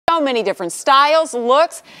So many different styles,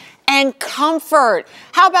 looks, and comfort.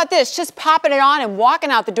 How about this? Just popping it on and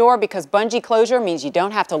walking out the door, because bungee closure means you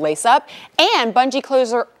don't have to lace up. And bungee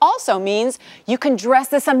closure also means you can dress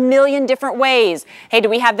this a million different ways. Hey, do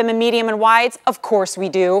we have them in medium and wides? Of course we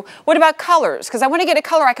do. What about colors? Because I want to get a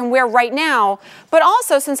color I can wear right now, but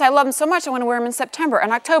also since I love them so much, I want to wear them in September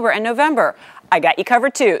and October and November. I got you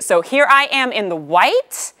covered too. So here I am in the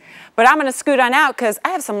white. But I'm going to scoot on out because I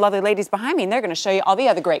have some lovely ladies behind me and they're going to show you all the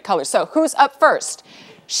other great colors. So who's up first?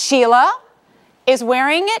 Sheila is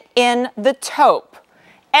wearing it in the taupe.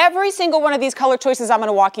 Every single one of these color choices I'm going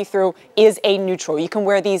to walk you through is a neutral. You can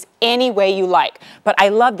wear these any way you like. But I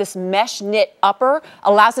love this mesh knit upper.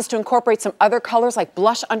 Allows us to incorporate some other colors like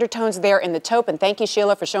blush undertones there in the taupe. And thank you,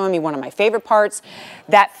 Sheila, for showing me one of my favorite parts.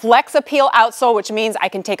 That flex appeal outsole, which means I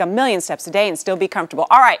can take a million steps a day and still be comfortable.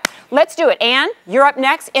 All right, let's do it. Anne, you're up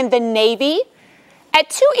next in the navy. At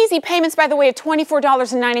 2 easy payments, by the way, of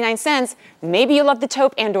 $24.99, maybe you love the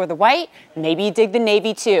taupe and or the white, maybe you dig the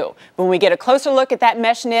navy too. When we get a closer look at that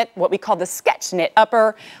mesh knit, what we call the sketch knit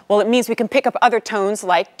upper, well, it means we can pick up other tones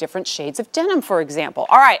like different shades of denim, for example.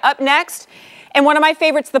 All right, up next, and one of my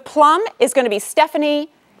favorites, the plum, is going to be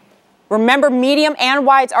Stephanie. Remember, medium and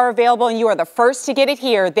wides are available, and you are the first to get it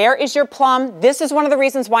here. There is your plum. This is one of the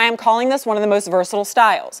reasons why I'm calling this one of the most versatile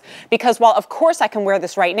styles. Because while, of course, I can wear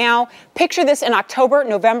this right now, picture this in October,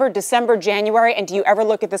 November, December, January, and do you ever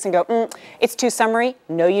look at this and go, it's too summery?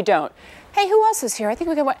 No, you don't. Hey, who else is here? I think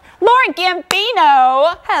we can what? Lauren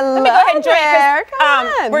Gambino. Hello. Let me go ahead and join there. Come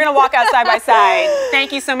on. We're going to walk out side by side.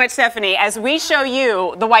 Thank you so much, Stephanie. As we show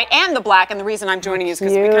you the white and the black, and the reason I'm joining you is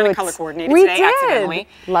because we kind of color coordinated today accidentally.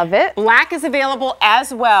 Love it. Black is available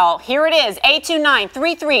as well. Here it is,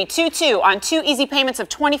 A293322 on 2 easy payments of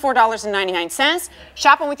 $24.99.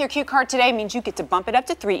 Shopping with your Q card today means you get to bump it up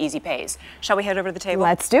to 3 easy pays. Shall we head over to the table?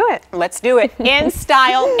 Let's do it. Let's do it. In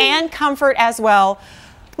style and comfort as well.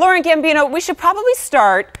 Lauren Gambino, we should probably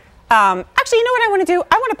start. Actually, you know what I want to do?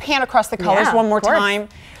 I want to pan across the colors one more time.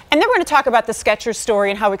 And then we're going to talk about the Skechers story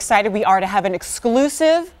and how excited we are to have an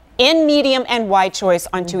exclusive in medium and wide choice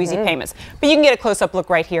on 2 easy payments. But you can get a close-up look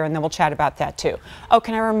right here, and then we'll chat about that too. Oh,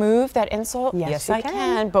 can I remove that insole? Yes, I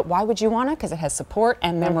can. But why would you want to? Because it has support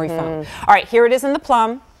and memory foam. All right, here it is in the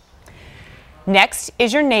plum. Next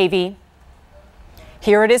is your navy.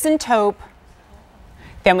 Here it is in taupe.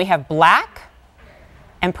 Then we have black.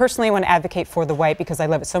 And personally, I want to advocate for the white because I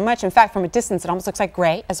love it so much. In fact, from a distance, it almost looks like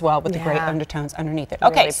gray as well with the gray undertones underneath it.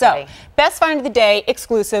 Okay, really so best find of the day,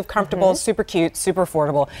 exclusive, comfortable, super cute, super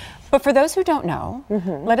affordable. But for those who don't know,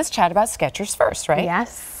 let us chat about Skechers first, right?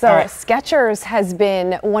 Yes. So Skechers has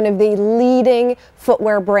been one of the leading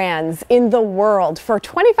footwear brands in the world for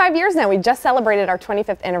 25 years now. We just celebrated our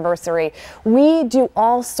 25th anniversary. We do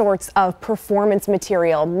all sorts of performance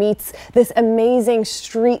material meets this amazing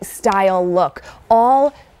street style look,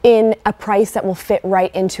 all in a price that will fit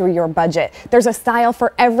right into your budget. There's a style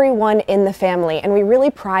for everyone in the family, and we really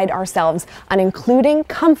pride ourselves on including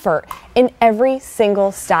comfort in every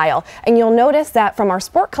single style. And you'll notice that from our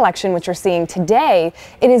sport collection, which you're seeing today,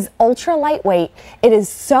 it is ultra lightweight. It is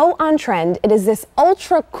so on trend. It is this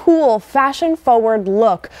ultra cool, fashion forward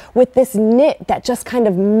look with this knit that just kind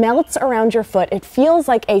of melts around your foot. It feels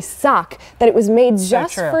like a sock that it was made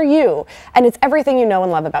just for you. And it's everything you know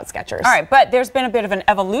and love about Skechers. All right, but there's been a bit of an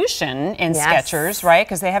evolution in Skechers, right?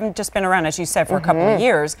 Because they haven't just been around, as you said, for a couple of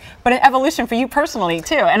years, but an evolution for you personally,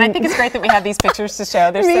 too. And I think it's great that we have these pictures to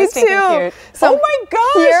show. They're so stinking cute. So oh my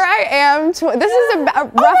gosh! Here I am. This is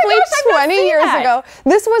about roughly 20 years ago.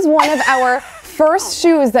 This was one of our first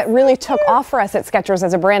shoes that really took off for us at Skechers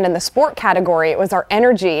as a brand in the sport category. It was our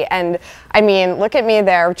energy, and I mean, look at me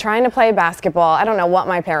there trying to play basketball. I don't know what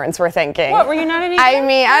my parents were thinking. What, were you not any good? I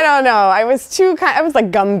mean, I don't know. I was I was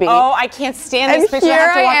like Gumby. Oh, I can't stand this picture. I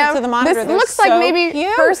have to walk up to the monitor. This looks like maybe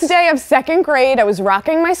first day of 2nd grade. I was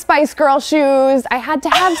rocking my Spice Girl shoes. I had to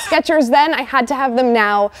have Skechers then. I had to have them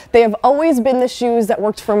now. They have always been the shoes that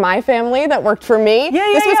worked for my family, that worked for me.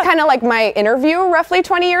 This was kind of like my interview roughly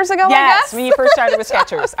 20 years ago, I guess. When you first started with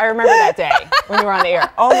Skechers. I remember that day when you were on the air.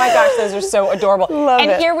 Oh my gosh, those are so adorable. Love it.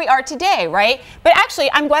 And here we are today, right? But actually,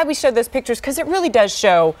 I'm glad we showed those pictures because it really does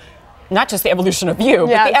show not just the evolution of you,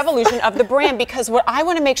 but the evolution of the brand. Because what I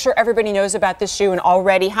want to make sure everybody knows about this shoe, and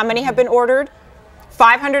already, how many have been ordered?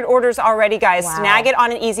 500 orders already, guys. Wow. Snag it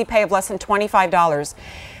on an easy pay of less than $25.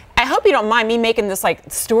 I hope you don't mind me making this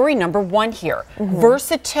like story number 1 here.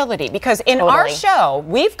 Versatility, because in our show,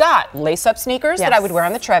 we've got lace-up sneakers that I would wear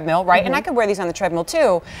on the treadmill, right? And I could wear these on the treadmill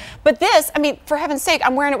too. But this, I mean, for heaven's sake,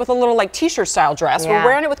 I'm wearing it with a little like t-shirt style dress. We're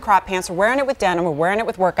wearing it with crop pants, we're wearing it with denim, we're wearing it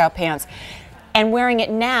with workout pants. and wearing it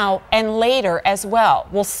now and later as well.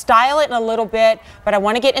 We'll style it in a little bit, but I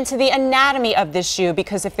want to get into the anatomy of this shoe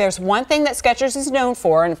because if there's one thing that Skechers is known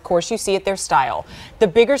for, and of course you see it, their style. The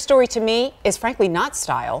bigger story to me is frankly not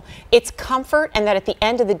style. It's comfort, and that at the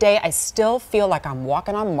end of the day, I still feel like I'm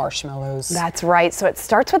walking on marshmallows. That's right. So it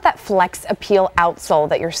starts with that Flex Appeal outsole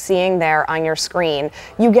that you're seeing there on your screen.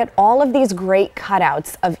 You get all of these great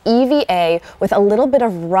cutouts of EVA with a little bit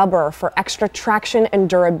of rubber for extra traction and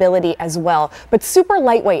durability as well. But super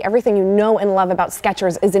lightweight. Everything you know and love about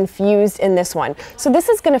Skechers is infused in this one. So this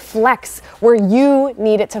is going to flex where you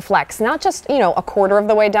need it to flex, not just, you know, a quarter of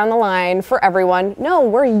the way down the line for everyone. No,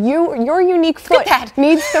 where your unique foot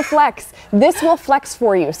needs to flex. This will flex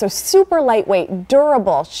for you. So super lightweight,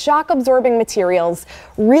 durable, shock absorbing materials,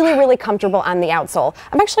 really, really comfortable on the outsole.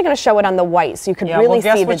 I'm actually going to show it on the white so you can really see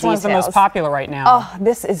the details. Which one's the most popular right now? Oh,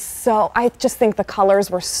 this is so, I just think the colors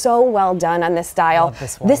were so well done on this style. Love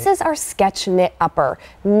this white. This is our Skech Knit upper.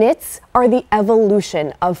 Knits are the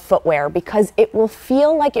evolution of footwear because it will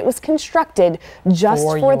feel like it was constructed just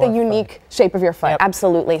for the unique shape of your foot. Yep.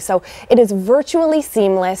 Absolutely. So it is virtually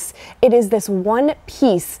seamless. It is this one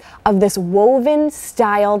piece of this woven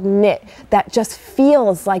styled knit that just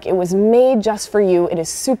feels like it was made just for you. It is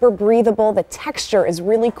super breathable. The texture is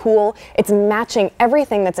really cool. It's matching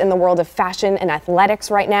everything that's in the world of fashion and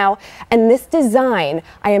athletics right now. And this design,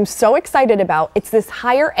 I am so excited about. It's this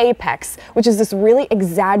higher apex, which is this really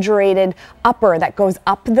exaggerated upper that goes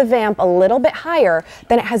up the vamp a little bit higher.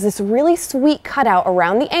 Then it has this really sweet cutout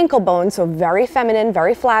around the ankle bone, so very feminine,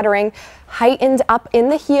 very flattering. Heightened up in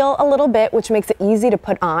the heel a little bit, which makes it easy to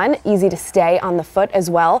put on, easy to stay on the foot as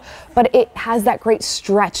well. But it has that great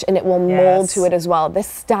stretch and it will mold to it as well. This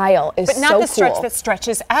style is so cool. But not the stretch that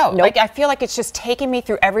stretches out. Nope. Like, I feel like it's just taking me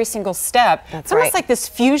through every single step. It's almost like this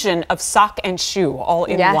fusion of sock and shoe all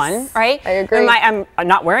in one, right? I agree. I'm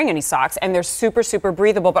not wearing any socks and they're super, super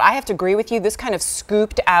breathable. But I have to agree with you, this kind of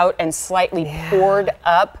scooped out and slightly poured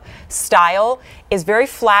up style is very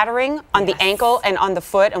flattering on the ankle and on the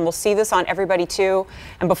foot, and we'll see this on everybody too.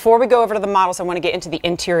 And before we go over to the models, I want to get into the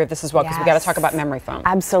interior of this as well because we got to talk about memory foam.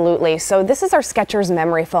 Absolutely. So this is our Skechers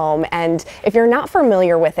memory foam, and if you're not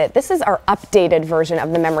familiar with it, this is our updated version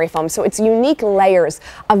of the memory foam. So it's unique layers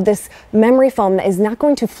of this memory foam that is not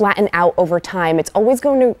going to flatten out over time. It's always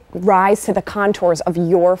going to rise to the contours of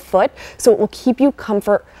your foot, so it will keep you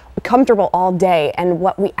comfortable all day. And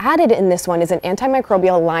what we added in this one is an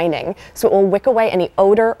antimicrobial lining, so it will wick away any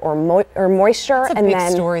odor or moisture. That's a big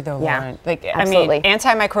story though, Lauren. Like, absolutely. I mean,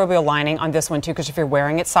 antimicrobial lining on this one too, because if you're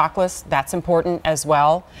wearing it sockless, that's important as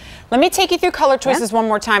well. Let me take you through color choices one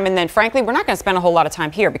more time, and then frankly, we're not going to spend a whole lot of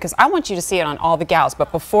time here because I want you to see it on all the gals.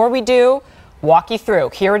 But before we do, walk you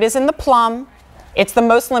through. Here it is in the plum. It's the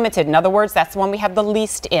most limited. In other words, that's the one we have the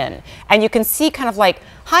least in. And you can see kind of like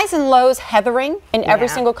highs and lows heathering in every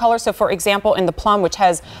single color. So for example, in the plum, which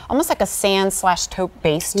has almost like a sand/taupe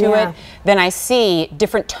base to it, then I see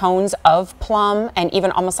different tones of plum and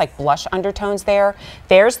even almost like blush undertones there.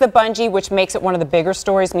 There's the bungee, which makes it one of the bigger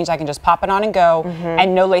stories, means I can just pop it on and go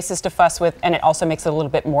and no laces to fuss with, and it also makes it a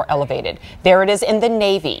little bit more elevated. There it is in the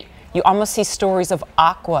navy. You almost see stories of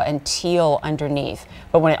aqua and teal underneath.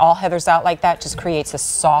 But when it all heathers out like that, just creates a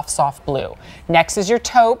soft, soft blue. Next is your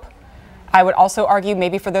taupe. I would also argue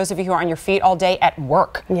maybe for those of you who are on your feet all day at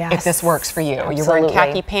work, if this works for you. Absolutely. You're wearing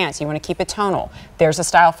khaki pants, you want to keep it tonal. There's a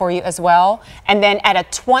style for you as well. And then at a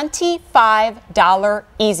 $25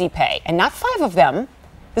 easy pay, and not 5 of them,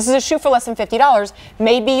 this is a shoe for less than $50,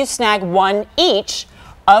 maybe you snag one each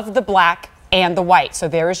of the black and the white. So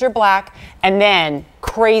there is your black, and then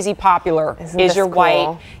crazy popular is your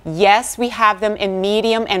white. Yes, we have them in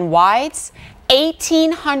medium and wides.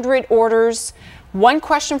 1,800 orders. One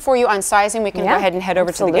question for you on sizing. We can go ahead and head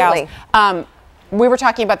over to the gals. We were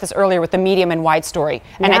talking about this earlier with the medium and wide story,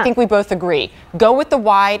 and I think we both agree. Go with the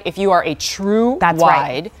wide if you are a true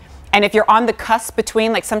wide. And if you're on the cusp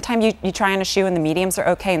between, like sometimes you try on a shoe and the mediums are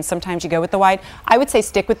okay, and sometimes you go with the wide, I would say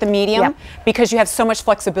stick with the medium because you have so much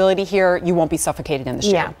flexibility here, you won't be suffocated in the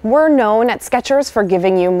shoe. Yeah, we're known at Skechers for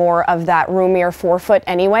giving you more of that roomier forefoot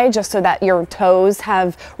anyway, just so that your toes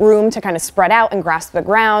have room to kind of spread out and grasp the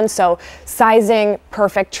ground. So sizing,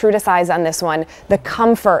 perfect, true to size on this one. The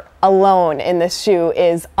comfort alone in this shoe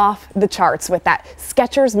is off the charts with that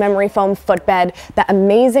Skechers memory foam footbed, that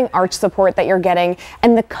amazing arch support that you're getting,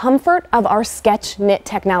 and the comfort of our Skech Knit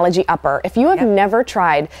technology upper. If you have never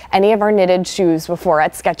tried any of our knitted shoes before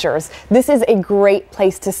at Skechers, this is a great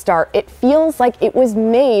place to start. It feels like it was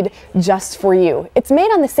made just for you. It's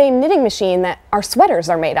made on the same knitting machine that our sweaters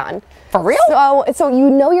are made on. For real? So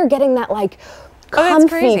you know you're getting that like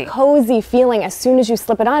comfy, cozy feeling as soon as you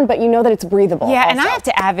slip it on, but you know that it's breathable. Yeah, also. and I have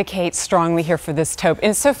to advocate strongly here for this taupe.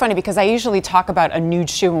 And it's so funny because I usually talk about a nude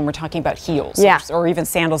shoe when we're talking about heels or even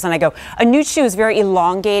sandals, and I go, a nude shoe is very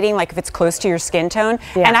elongating, like if it's close to your skin tone.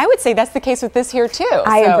 Yeah. And I would say that's the case with this here too.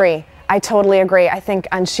 I agree. I totally agree. I think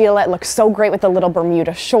on Sheila it looks so great with the little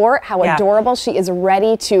Bermuda short, how adorable. She is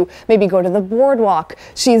ready to maybe go to the boardwalk.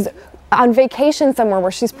 She's on vacation somewhere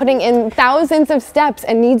where she's putting in thousands of steps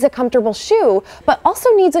and needs a comfortable shoe, but also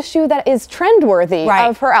needs a shoe that is trend-worthy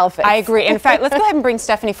of her outfit. I agree. In fact, let's go ahead and bring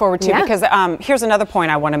Stephanie forward too, because here's another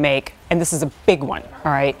point I want to make, and this is a big one,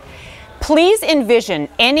 all right? Please envision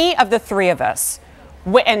any of the three of us,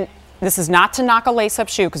 and this is not to knock a lace-up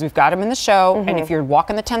shoe because we've got them in the show, and if you're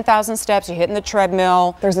walking the 10,000 steps, you're hitting the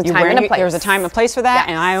treadmill, there's a time and a place. There's a time and place for that,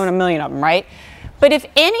 and I own a million of them, right? But if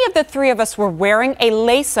any of the three of us were wearing a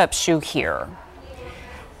lace-up shoe here,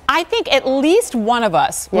 I think at least one of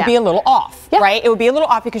us would be a little off, right? It would be a little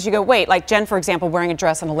off because you go, wait, like Jen, for example, wearing a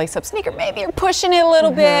dress and a lace-up sneaker, maybe you're pushing it a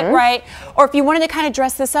little bit, right? Or if you wanted to kind of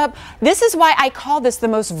dress this up, this is why I call this the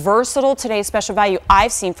most versatile today's special value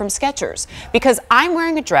I've seen from Skechers. Because I'm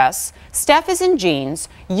wearing a dress, Steph is in jeans,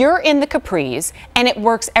 you're in the capris, and it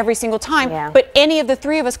works every single time. But any of the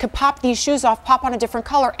three of us could pop these shoes off, pop on a different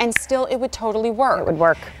color, and still it would totally work. It would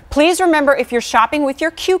work. Please remember, if you're shopping with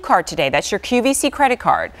your Q card today, that's your QVC credit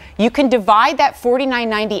card, you can divide that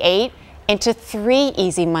 $49.98 into 3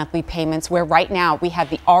 easy monthly payments, where right now we have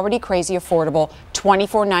the already crazy affordable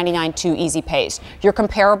 $24.99 2 easy pays. Your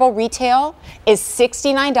comparable retail is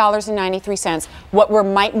 $69.93, what we're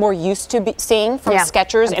more used to seeing from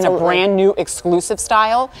Skechers in a brand new exclusive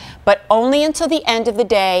style. But only until the end of the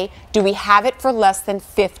day do we have it for less than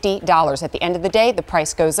 $50. At the end of the day, the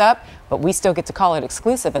price goes up, but we still get to call it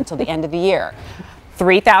exclusive until the end of the year.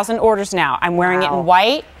 3,000 orders now. I'm wearing it in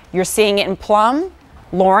white. You're seeing it in plum.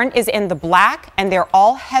 Lauren is in the black, and they're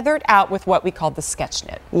all heathered out with what we call the sketch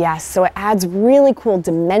knit. Yes, so it adds really cool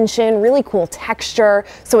dimension, really cool texture.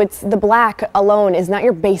 So it's the black alone is not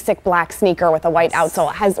your basic black sneaker with a white outsole.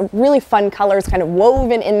 It has really fun colors kind of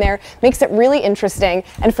woven in there, makes it really interesting.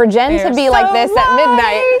 And for Jen to be like this at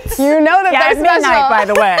midnight, you know that they're special. Midnight, by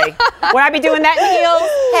the way. Would I be doing that in heels?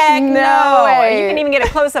 Heck no. You can even get a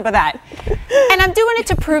close-up of that. And I'm doing it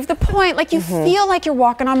to prove the point. Like, you feel like you're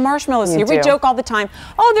walking on marshmallows here. We joke all the time,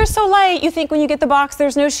 oh, they're so light. You think when you get the box,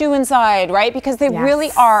 there's no shoe inside, right? Because they really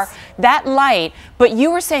are that light. But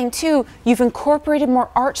you were saying, too, you've incorporated more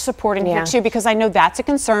arch support in here, too, because I know that's a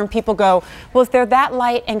concern. People go, well, if they're that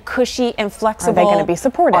light and cushy and flexible, are they going to be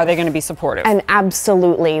supportive? Are they going to be supportive? And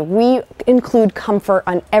absolutely. We include comfort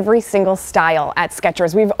on every single style at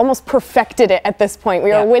Skechers. We've almost perfected it at this point.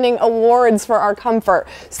 We are winning awards for our comfort.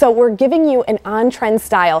 So we're giving you an on-trend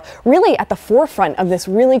style, really at the forefront of this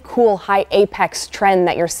really cool high apex trend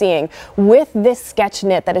that you're seeing with this sketch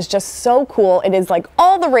knit that is just so cool. It is like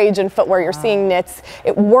all the rage in footwear. You're seeing knits.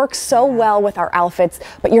 It works so well with our outfits,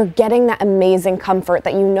 but you're getting that amazing comfort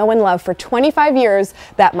that you know and love for 25 years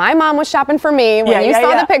that my mom was shopping for me when you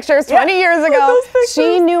saw the pictures 20 years ago.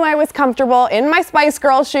 She knew I was comfortable in my Spice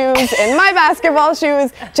Girl shoes, in my basketball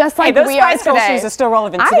shoes, just like we are today. Spice Girl shoes are still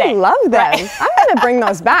relevant today. I love them. I'm going to bring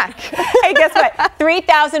those back. Hey, guess what?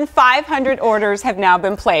 3,500 orders have now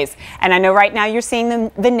been placed. And I know right now you're seeing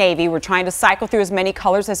the navy. We're trying to cycle through as many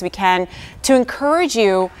colors as we can to encourage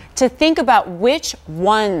you to think about which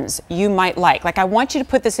ones you might like. Like, I want you to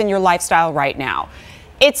put this in your lifestyle right now.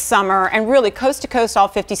 It's summer, and really coast to coast, all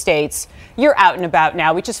 50 states, you're out and about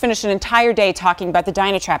now. We just finished an entire day talking about the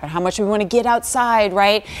Dynatrap and how much we want to get outside,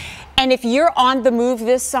 right? And if you're on the move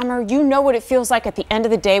this summer, you know what it feels like at the end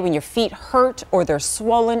of the day when your feet hurt or they're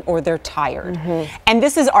swollen or they're tired. And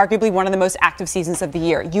this is arguably one of the most active seasons of the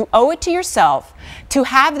year. You owe it to yourself to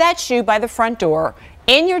have that shoe by the front door,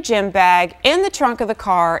 in your gym bag, in the trunk of the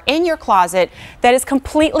car, in your closet, that is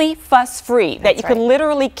completely fuss-free, that you can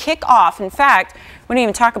literally kick off. In fact, we didn't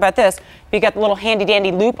even talk about this. You got the little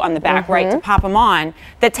handy-dandy loop on the back, right, to pop them on.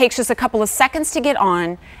 That takes just a couple of seconds to get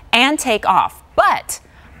on and take off. But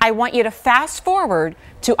I want you to fast forward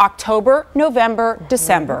to October, November,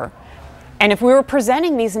 December. And if we were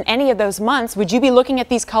presenting these in any of those months, would you be looking at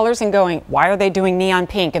these colors and going, why are they doing neon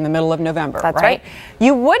pink in the middle of November? That's right.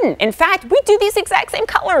 You wouldn't. In fact, we do these exact same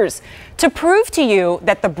colors to prove to you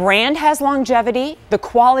that the brand has longevity, the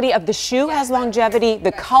quality of the shoe has longevity,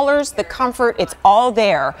 the colors, the comfort, it's all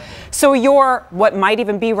there. So your, what might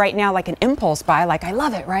even be right now like an impulse buy, like I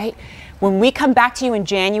love it, right? When we come back to you in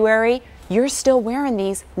January, you're still wearing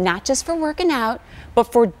these, not just for working out,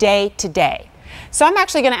 but for day to day. So I'm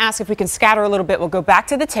actually going to ask if we can scatter a little bit. We'll go back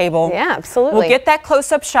to the table. Yeah, absolutely. We'll get that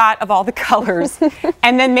close-up shot of all the colors.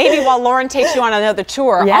 And then maybe while Lauren takes you on another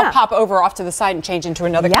tour, I'll pop over off to the side and change into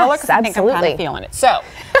another color because I think I'm kind of feeling it. So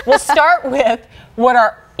we'll start with what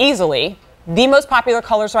are easily the most popular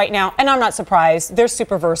colors right now, and I'm not surprised. They're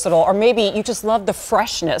super versatile, or maybe you just love the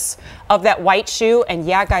freshness of that white shoe. And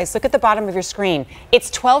yeah, guys, look at the bottom of your screen. It's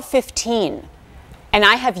 $12.15. And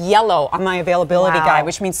I have yellow on my availability guide,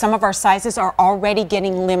 which means some of our sizes are already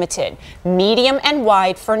getting limited. Medium and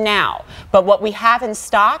wide for now. But what we have in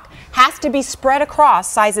stock has to be spread across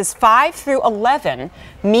sizes 5 through 11,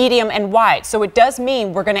 medium and wide. So it does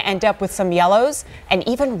mean we're going to end up with some yellows and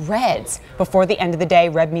even reds before the end of the day.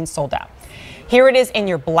 Red means sold out. Here it is in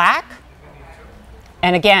your black.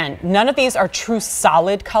 And again, none of these are true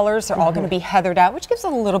solid colors. They're all going to be heathered out, which gives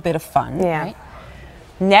it a little bit of fun. Right?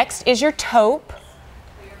 Next is your taupe.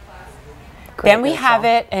 Then we have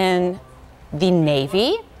it in the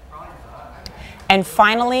navy, and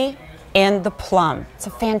finally in the plum. It's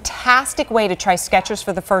a fantastic way to try Skechers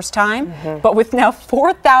for the first time, but with now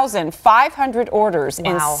 4,500 orders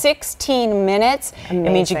in 16 minutes, it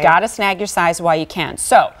means you got to snag your size while you can.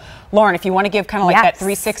 So, Lauren, if you want to give kind of like that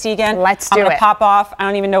 360 again, let's do it. I'm going to pop off. I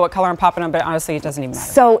don't even know what color I'm popping on, but honestly, it doesn't even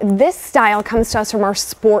matter. So this style comes to us from our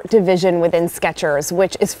sport division within Skechers,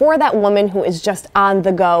 which is for that woman who is just on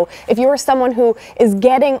the go. If you are someone who is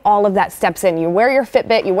getting all of that steps in, you wear your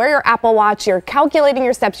Fitbit, you wear your Apple Watch, you're calculating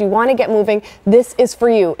your steps, you want to get moving, this is for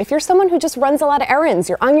you. If you're someone who just runs a lot of errands,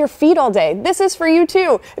 you're on your feet all day, this is for you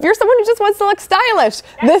too. If you're someone who just wants to look stylish,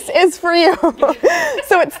 this is for you.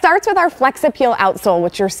 So it starts with our Flex Appeal outsole,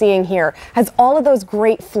 which you're seeing here, has all of those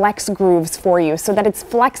great flex grooves for you so that it's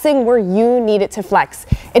flexing where you need it to flex.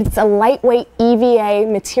 It's a lightweight EVA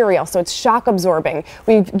material, so it's shock absorbing.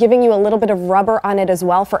 We've given you a little bit of rubber on it as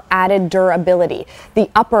well for added durability.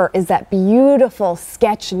 The upper is that beautiful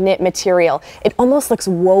sketch knit material. It almost looks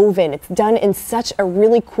woven. It's done in such a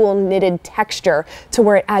really cool knitted texture to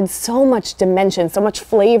where it adds so much dimension, so much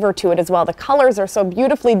flavor to it as well. The colors are so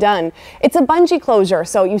beautifully done. It's a bungee closure,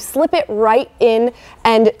 so you slip it right in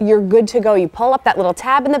and you're good to go. You pull up that little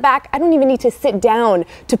tab in the back. I don't even need to sit down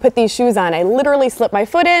to put these shoes on. I literally slip my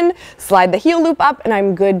foot in, slide the heel loop up, and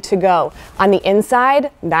I'm good to go. On the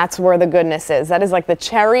inside, that's where the goodness is. That is like the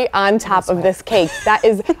cherry on top of this cake. That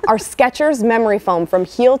is our Skechers memory foam from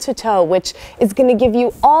heel to toe, which is going to give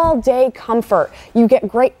you all day comfort. You get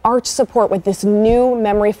great arch support with this new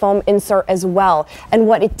memory foam insert as well. And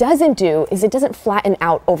what it doesn't do is it doesn't flatten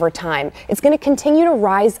out over time. It's going to continue to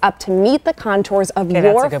rise up to meet the contours of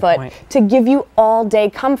your foot to give you all day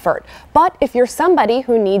comfort. But if you're somebody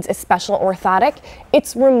who needs a special orthotic,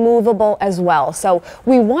 it's removable as well. So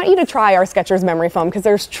we want you to try our Skechers memory foam because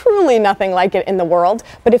there's truly nothing like it in the world.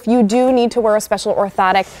 But if you do need to wear a special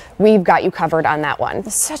orthotic, we've got you covered on that one.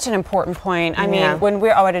 It's such an important point. I mean, when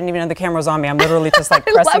we're, I didn't even know the camera was on me. I'm literally just like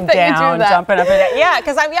pressing down, jumping up and down. Yeah,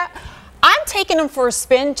 because I'm taking them for a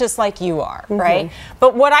spin just like you are, right?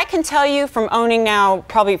 But what I can tell you from owning now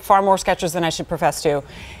probably far more Skechers than I should profess to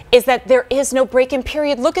is that there is no break-in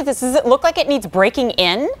period. Look at this. Does it look like it needs breaking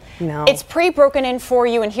in? No. It's pre-broken in for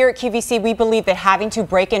you, and here at QVC, we believe that having to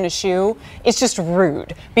break in a shoe is just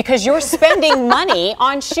rude because you're spending money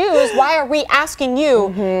on shoes. Why are we asking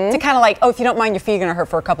you to kind of like, oh, if you don't mind, your feet are gonna hurt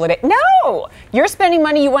for a couple of days? No! You're spending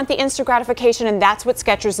money, you want the instant gratification, and that's what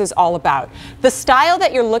Skechers is all about. The style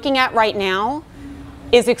that you're looking at right now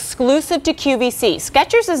is exclusive to QVC.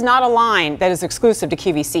 Skechers is not a line that is exclusive to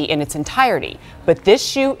QVC in its entirety, but this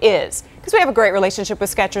shoe is. Because we have a great relationship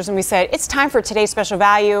with Skechers and we said, it's time for today's special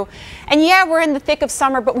value. And yeah, we're in the thick of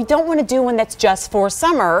summer, but we don't want to do one that's just for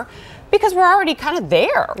summer because we're already kind of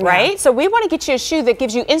there, right? So we want to get you a shoe that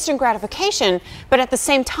gives you instant gratification, but at the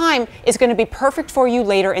same time is going to be perfect for you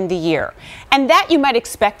later in the year. And that you might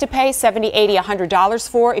expect to pay $70, $80, $100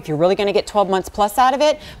 for if you're really going to get 12 months plus out of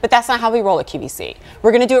it, but that's not how we roll at QVC.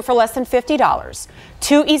 We're going to do it for less than $50.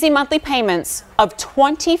 2 easy monthly payments of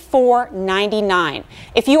 $24.99.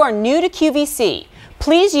 If you are new to QVC,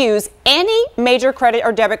 please use any major credit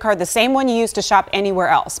or debit card, the same one you use to shop anywhere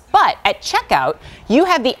else. But at checkout, you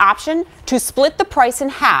have the option to split the price in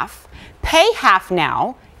half, pay half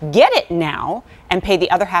now, get it now, and pay the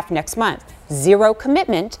other half next month. Zero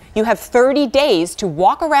commitment. You have 30 days to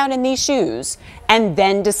walk around in these shoes and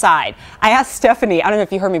then decide. I asked Stephanie, I don't know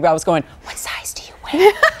if you heard me, but I was going, what size do you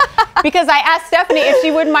wear? Because I asked Stephanie if she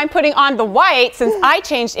wouldn't mind putting on the white since I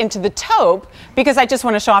changed into the taupe, because I just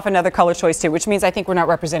want to show off another color choice too, which means I think we're not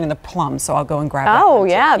representing the plum, so I'll go and grab that. Oh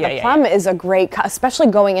yeah, the plum is a great, especially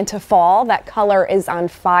going into fall, that color is on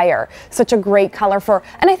fire. Such a great color for,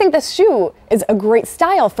 and I think this shoe is a great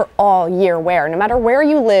style for all year wear. No matter where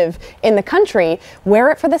you live in the country, wear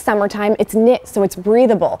it for the summertime. It's knit, so it's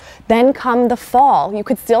breathable. Then come the fall, you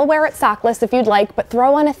could still wear it sockless if you'd like, but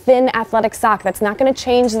throw on a thin athletic sock. That's not going to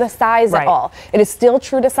change the size at all. It is still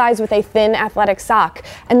true to size with a thin athletic sock,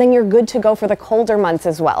 and then you're good to go for the colder months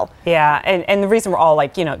as well. Yeah, and the reason we're all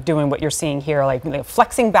like, you know, doing what you're seeing here, like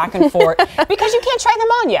flexing back and forth, because you can't try them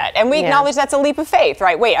on yet. And we acknowledge that's a leap of faith,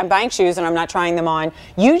 right? Wait, I'm buying shoes and I'm not trying them on.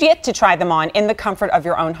 You get to try them on in the comfort of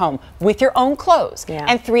your own home with your own clothes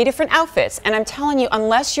and 3 different outfits. And I'm telling you,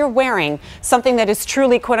 unless you're wearing something that is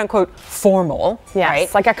truly quote unquote formal,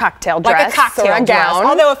 right? Like a cocktail dress, like a cocktail or a dress. gown.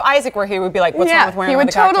 Although if Isaac were here, we'd be like, what's wrong with wearing he would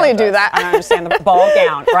the cocktail totally dress? do that. I don't understand the ball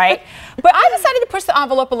gown, right? But I decided to push the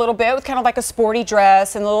envelope a little bit with kind of like a sporty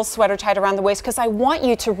dress and a little sweater tied around the waist, because I want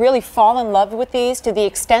you to really fall in love with these to the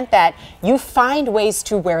extent that you find ways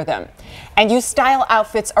to wear them and you style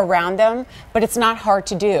outfits around them, but it's not hard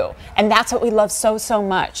to do. And that's what we love so, so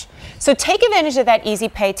much. So take advantage of that easy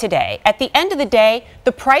pay today. At the end of the day,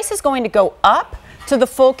 the price is going to go up to the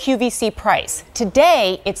full QVC price.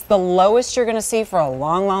 Today, it's the lowest you're going to see for a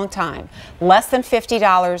long, long time. Less than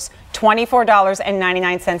 $50,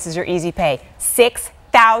 $24.99 is your easy pay.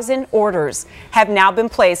 6,000 orders have now been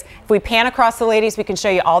placed. If we pan across the ladies, we can show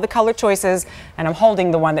you all the color choices, and I'm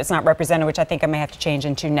holding the one that's not represented, which I think I may have to change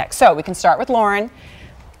into next. So we can start with Lauren,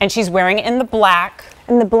 and she's wearing it in the black.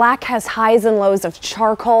 And the black has highs and lows of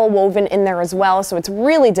charcoal woven in there as well, so it's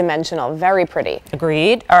really dimensional, very pretty.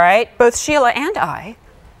 Agreed. All right. Both Sheila and I,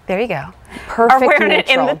 there you go, perfect are wearing neutral. it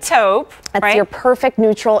in the taupe. That's your perfect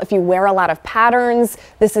neutral. If you wear a lot of patterns,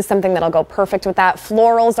 this is something that'll go perfect with that.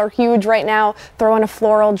 Florals are huge right now. Throw in a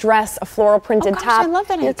floral dress, a floral printed top. I love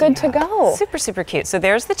that You're good to go. Super, super cute. So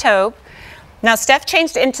there's the taupe. Now Steph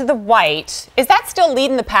changed into the white. Is that still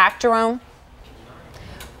leading the pack, Jerome?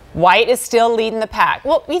 White is still leading the pack.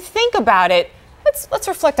 Well, we think about it. Let's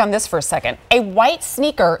reflect on this for a second. A white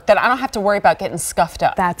sneaker that I don't have to worry about getting scuffed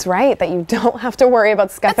up. That's right, that you don't have to worry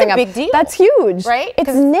about scuffing up. That's a big deal. That's huge. Right? It's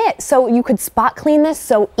knit, so you could spot clean this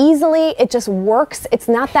so easily. It just works. It's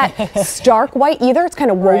not that stark white either. It's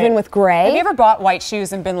kind of woven with gray. Have you ever bought white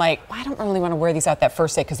shoes and been like, I don't really want to wear these out that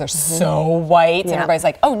first day because they're so white? And everybody's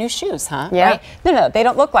like, oh, new shoes, huh? Yeah. Right? No, they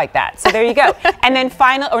don't look like that. So there you go. And then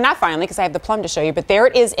finally, or not finally, because I have the plum to show you, but there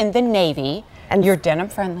it is in the navy. And you're denim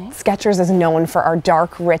friendly. Skechers is known for our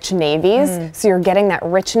dark, rich navies. So you're getting that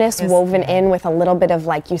richness woven in with a little bit of,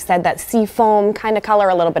 like you said, that sea foam kind of color,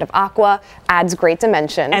 a little bit of aqua, adds great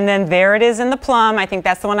dimension. And then there it is in the plum. I think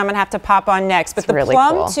that's the one I'm gonna have to pop on next. But the really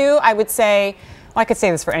plum cool. too, I would say, well, I could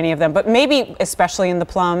say this for any of them, but maybe especially in the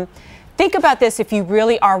plum. Think about this if you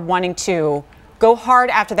really are wanting to go hard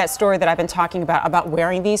after that story that I've been talking about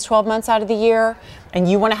wearing these 12 months out of the year, and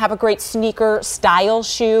you want to have a great sneaker style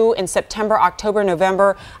shoe in September, October,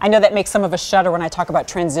 November. I know that makes some of us shudder when I talk about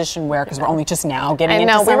transition wear because we're only just now getting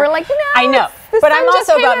into summer. We were like, no, I know, but I'm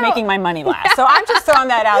also about making my money last. So I'm just throwing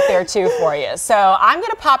that out there too for you. So I'm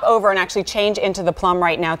going to pop over and actually change into the plum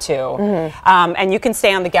right now too. And you can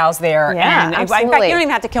stay on the gals there. Yeah, and absolutely. in fact, you don't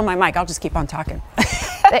even have to kill my mic. I'll just keep on talking.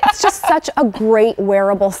 It's just such a great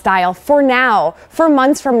wearable style for now, for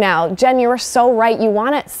months from now. Jen, you are so right. You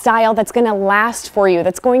want a style that's going to last for you,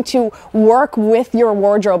 that's going to work with your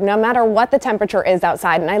wardrobe no matter what the temperature is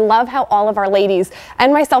outside. And I love how all of our ladies,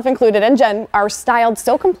 and myself included, and Jen, are styled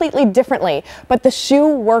so completely differently. But the shoe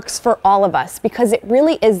works for all of us because it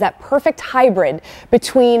really is that perfect hybrid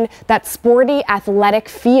between that sporty, athletic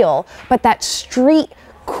feel, but that street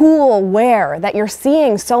cool wear that you're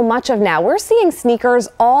seeing so much of now. We're seeing sneakers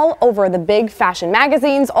all over the big fashion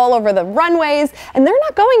magazines, all over the runways, and they're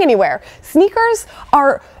not going anywhere. Sneakers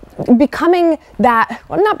are becoming that,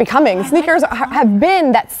 well, not becoming, sneakers have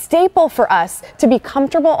been that staple for us to be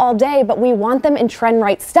comfortable all day, but we want them in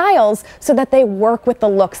trend-right styles so that they work with the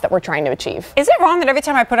looks that we're trying to achieve. Is it wrong that every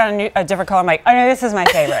time I put on a different color, I'm like, oh no, this is my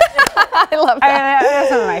favorite? I love that.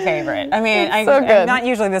 This is my favorite. I mean, I'm not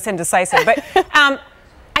usually this indecisive, but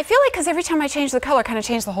I feel like because every time I change the color, kind of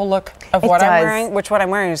change the whole look of what I'm wearing, which what I'm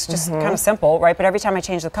wearing is just kind of simple, right? But every time I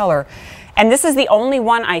change the color, and this is the only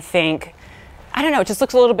one I think, I don't know, it just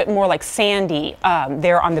looks a little bit more like sandy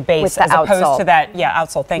there on the base with the as opposed outsole. To that,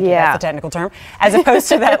 outsole, thank you, that's the technical term, as opposed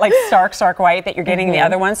to that like stark white that you're getting in the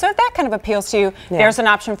other one. So if that kind of appeals to you, there's an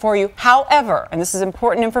option for you. However, and this is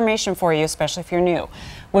important information for you, especially if you're new,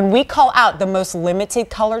 when we call out the most limited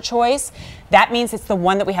color choice, that means it's the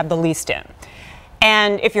one that we have the least in.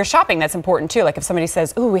 And if you're shopping, that's important too. Like if somebody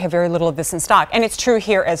says, ooh, we have very little of this in stock. And it's true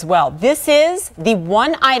here as well. This is the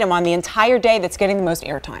one item on the entire day that's getting the most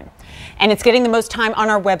airtime. And it's getting the most time on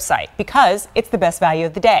our website because it's the best value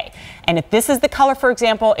of the day. And if this is the color, for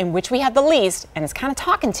example, in which we have the least, and it's kind of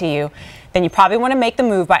talking to you, then you probably want to make the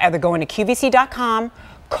move by either going to QVC.com,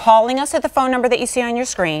 calling us at the phone number that you see on your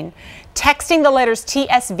screen, texting the letters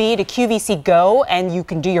TSV to QVC Go, and you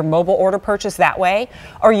can do your mobile order purchase that way,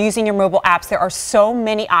 or using your mobile apps. There are so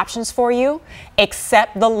many options for you,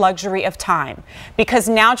 except the luxury of time. Because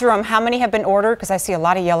now, Jerome, how many have been ordered? Because I see a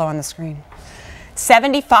lot of yellow on the screen.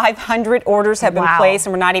 7,500 orders have been placed,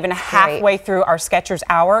 and we're not even halfway through our Skechers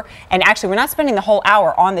hour. And actually, we're not spending the whole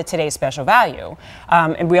hour on the Today's Special Value,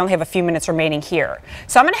 and we only have a few minutes remaining here.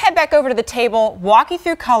 So I'm going to head back over to the table, walk you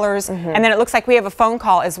through colors, and then it looks like we have a phone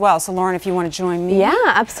call as well. So Lauren, if you want to join me. Yeah,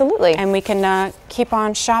 absolutely. And we can keep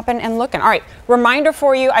on shopping and looking. All right, reminder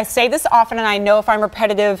for you, I say this often, and I know if I'm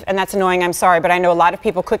repetitive and that's annoying, I'm sorry, but I know a lot of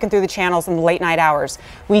people clicking through the channels in the late night hours.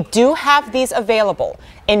 We do have these available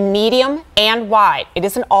in medium and wide. It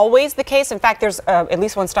isn't always the case. In fact, there's at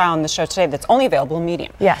least one style on the show today that's only available in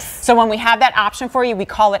medium. Yes. So when we have that option for you, we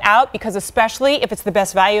call it out because especially if it's the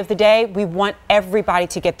best value of the day, we want everybody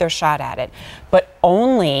to get their shot at it. But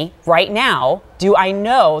only right now do I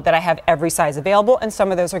know that I have every size available, and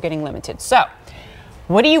some of those are getting limited. So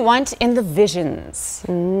what do you want in the Visions?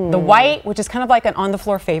 The white, which is kind of like an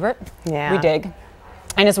on-the-floor favorite. Yeah. We dig.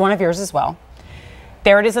 And is one of yours as well.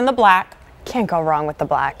 There it is in the black. Can't go wrong with the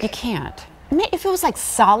black. You can't. If it was like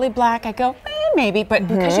solid black, I'd go, maybe. But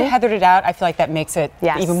because you heathered it out, I feel like that makes it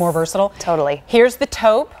even more versatile. Totally. Here's the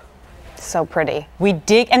taupe. So pretty. We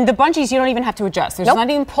dig, and the bungees you don't even have to adjust. There's not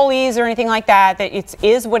even pulleys or anything like that. That it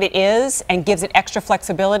is what it is and gives it extra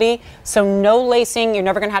flexibility. So no lacing. You're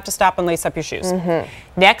never going to have to stop and lace up your shoes.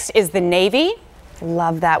 Next is the navy.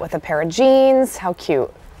 Love that with a pair of jeans. How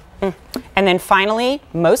cute. And then finally,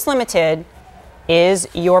 most limited, is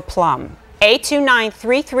your plum.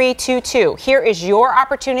 A293322. Here is your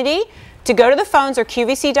opportunity to go to the phones or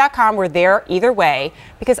QVC.com. We're there either way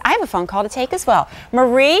because I have a phone call to take as well.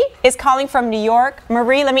 Marie is calling from New York.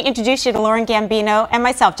 Marie, let me introduce you to Lauren Gambino and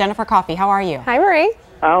myself, Jennifer Coffey. How are you? Hi, Marie.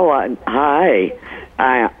 Oh, hi.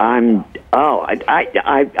 I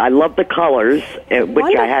love the colors,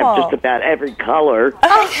 which I have just about every color,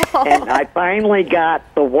 and I finally got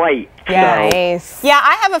the white. Nice. So, yeah,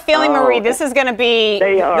 I have a feeling, Marie, this is going to be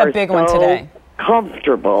the big one today.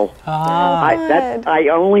 Comfortable. I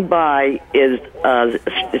only buy is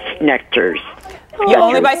Skechers. You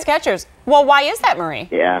only buy Skechers. Well, why is that, Marie?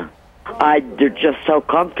 Yeah, they're just so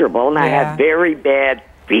comfortable, and I have very bad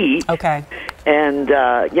feet. Okay. And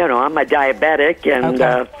I'm a diabetic, and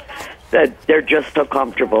they're just so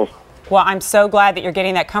comfortable. Well, I'm so glad that you're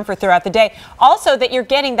getting that comfort throughout the day. Also, that you're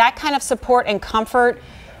getting that kind of support and comfort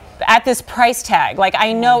at this price tag. Like,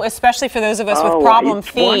 I know, especially for those of us with problem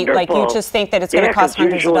feet, wonderful. Like you just think that it's going to cost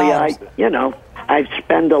hundreds of dollars. I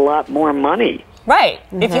spend a lot more money. Right.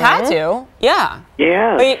 If you had to. Yeah.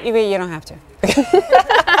 Yeah. But you don't have to.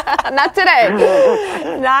 Not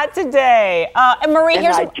today. Not today. And Marie,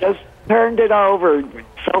 I just turned it over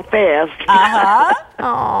so fast.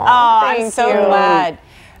 I'm so glad.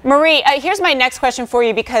 Marie, here's my next question for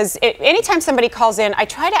you because anytime somebody calls in, I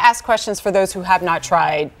try to ask questions for those who have not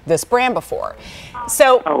tried this brand before.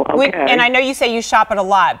 So, and I know you say you shop it a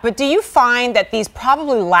lot, but do you find that these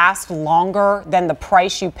probably last longer than the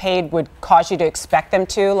price you paid would cause you to expect them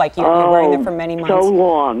to? Like you're wearing them for many months? So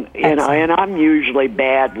long, and I'm usually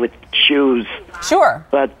bad with shoes. Sure.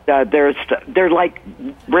 But they're like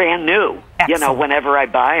brand new, whenever I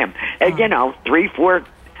buy them. 3, 4,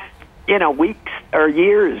 weeks or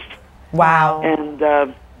years. Wow. And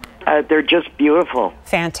they're just beautiful.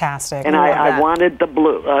 Fantastic. And I wanted the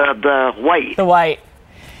blue, the white. The white.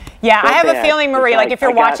 Yeah, So I have a bad, feeling, Marie, like if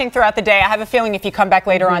you're I got- watching throughout the day, I have a feeling if you come back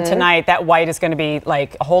later on tonight, that white is going to be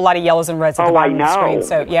like a whole lot of yellows and reds at the bottom of the screen.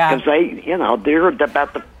 So, yeah. Because they're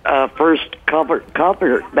about the first cover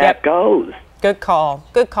that goes. Good call.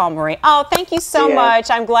 Good call, Marie. Oh, thank you so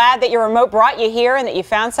much. I'm glad that your remote brought you here and that you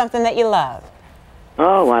found something that you love.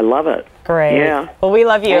 Oh, I love it. Great. Yeah. Well, we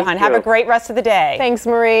love you, Thank hon. you. Have a great rest of the day. Thanks,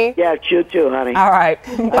 Marie. Yeah, you too, honey. All right.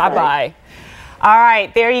 Bye-bye. All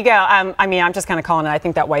right, there you go. I'm just kind of calling it. I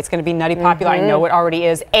think that white's going to be nutty popular. I know it already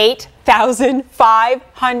is.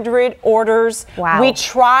 8,500 orders. Wow. We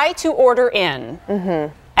try to order in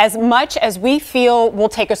as much as we feel will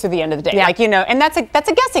take us through the end of the day. Yeah. And that's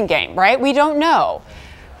a guessing game, right? We don't know.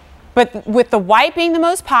 But with the white being the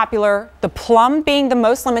most popular, the plum being the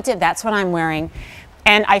most limited, that's what I'm wearing.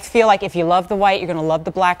 And I feel like if you love the white, you're going to love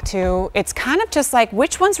the black too. It's kind of just like,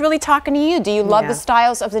 which one's really talking to you? Do you love the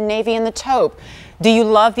styles of the navy and the taupe? Do you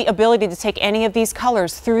love the ability to take any of these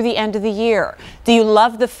colors through the end of the year? Do you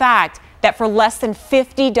love the fact that for less than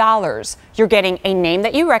 $50, you're getting a name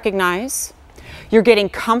that you recognize, you're getting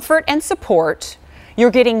comfort and support,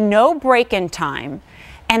 you're getting no break-in time,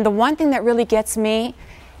 and the one thing that really gets me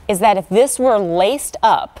is that if this were laced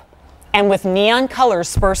up and with neon colors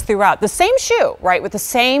dispersed throughout, the same shoe, right, with the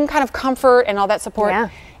same kind of comfort and all that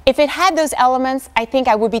support, if it had those elements, I think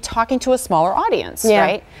I would be talking to a smaller audience,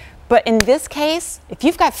 right? But in this case, if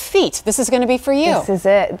you've got feet, this is going to be for you. This is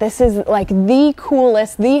it. This is like the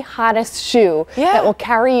coolest, the hottest shoe that will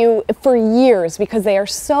carry you for years because they are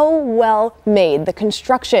so well made. The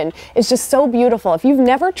construction is just so beautiful. If you've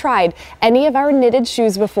never tried any of our knitted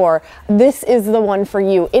shoes before, this is the one for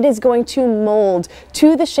you. It is going to mold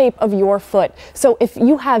to the shape of your foot. So if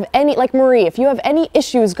you have any, like Marie, if you have any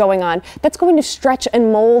issues going on, that's going to stretch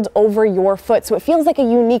and mold over your foot. So it feels like a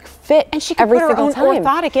unique fit and she can every put her single own time.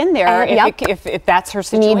 orthotic in there. If that's her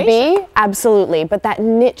situation. Need be, absolutely. But that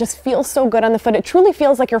knit just feels so good on the foot. It truly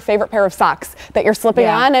feels like your favorite pair of socks that you're slipping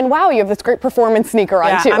on. And wow, you have this great performance sneaker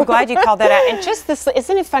on too. I'm glad you called that out. And just this,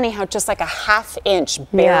 isn't it funny how just like a ½ inch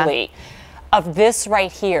barely of this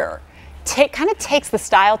right here kind of takes the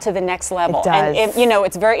style to the next level. It does. And you know,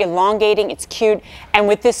 it's very elongating, it's cute. And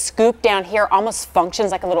with this scoop down here, almost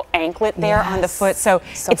functions like a little anklet there on the foot. So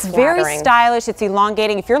it's flattering. very stylish, it's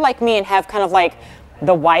elongating. If you're like me and have kind of like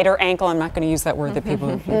the wider ankle, I'm not going to use that word that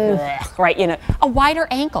people, right, you know, a wider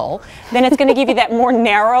ankle, then it's going to give you that more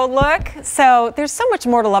narrow look. So there's so much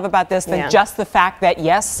more to love about this than just the fact that,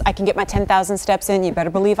 yes, I can get my 10,000 steps in, you better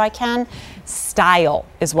believe I can. Style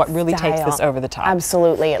is what really takes this over the top.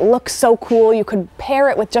 Absolutely. It looks so cool. You could pair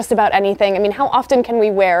it with just about anything. I mean, how often can we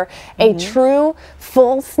wear a true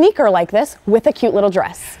full sneaker like this with a cute little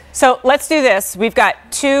dress? So let's do this. We've got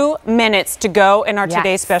 2 minutes to go in our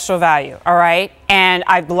today's special value, all right? And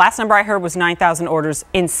the last number I heard was 9,000 orders.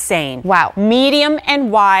 Insane. Wow. Medium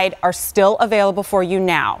and wide are still available for you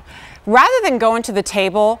now. Rather than going to the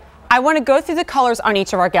table, I want to go through the colors on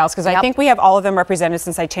each of our gals because I think we have all of them represented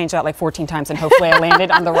since I changed out like 14 times and hopefully I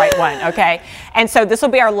landed on the right one, okay? And so this will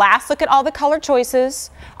be our last look at all the color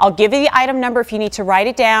choices. I'll give you the item number if you need to write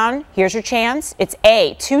it down. Here's your chance. It's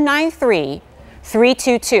A293.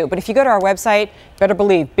 322. But if you go to our website, better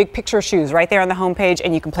believe, big picture of shoes right there on the homepage,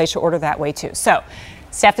 and you can place your order that way too. So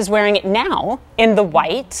Steph is wearing it now in the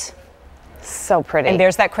white. So pretty. And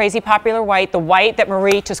there's that crazy popular white, the white that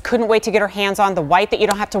Marie just couldn't wait to get her hands on, the white that you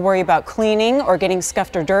don't have to worry about cleaning or getting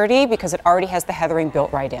scuffed or dirty because it already has the heathering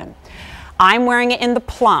built right in. I'm wearing it in the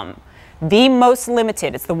plum, the most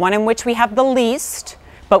limited. It's the one in which we have the least,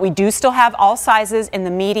 but we do still have all sizes in the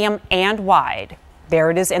medium and wide. There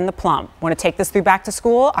it is in the plum. Want to take this through back to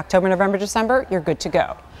school, October, November, December, you're good to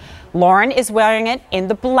go. Lauren is wearing it in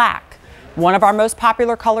the black. One of our most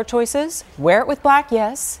popular color choices. Wear it with black,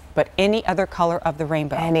 yes, but any other color of the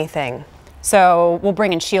rainbow. Anything. So we'll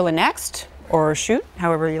bring in Sheila next, or shoot,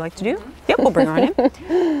 however you like to do. Yep, we'll bring her on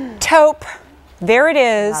in. Taupe, there it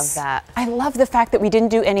is. Love that. I love the fact that we didn't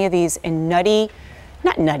do any of these in nutty,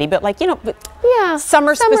 not nutty, but like, you know,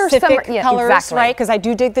 summer-specific colors, right? Because I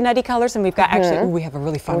do dig the nutty colors, and we've got actually, we have a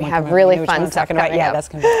really fun one. We have really fun stuff coming up. Yeah, that's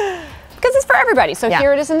going to be because it's for everybody. So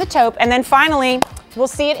here it is in the taupe. And then finally, we'll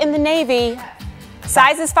see it in the navy.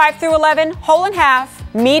 Sizes 5 through 11, whole and half,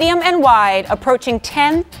 medium and wide, approaching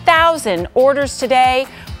 10,000 orders today.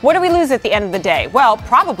 What do we lose at the end of the day? Well,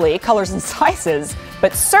 probably colors and sizes,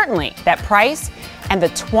 but certainly that price and the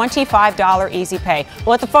 $25 easy pay.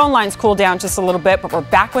 We'll let the phone lines cool down just a little bit, but we're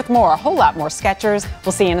back with more, a whole lot more Skechers.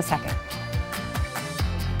 We'll see you in a second.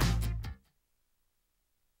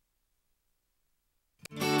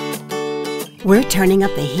 We're turning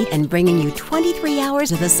up the heat and bringing you 23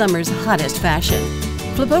 hours of the summer's hottest fashion.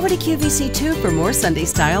 Flip over to QVC2 for more Sunday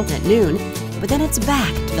style at noon, but then it's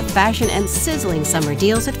back to the fashion and sizzling summer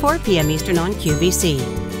deals at 4 p.m. Eastern on QVC.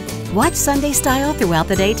 Watch Sunday style throughout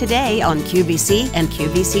the day today on QVC and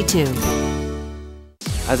QVC2.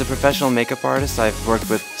 As a professional makeup artist, I've worked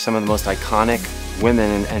with some of the most iconic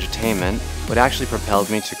women in entertainment. What actually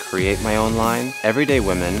propelled me to create my own line, everyday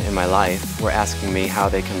women in my life were asking me how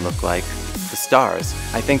they can look like the stars.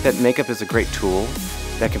 I think that makeup is a great tool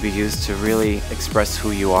that can be used to really express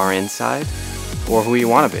who you are inside or who you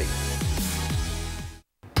want to be.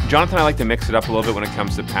 Jonathan and I like to mix it up a little bit when it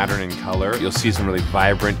comes to pattern and color. You'll see some really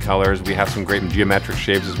vibrant colors. We have some great geometric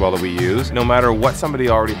shapes as well that we use. No matter what somebody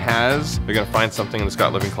already has, they're going to find something in the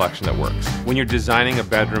Scott Living collection that works. When you're designing a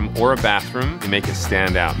bedroom or a bathroom, you make it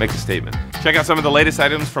stand out, make a statement. Check out some of the latest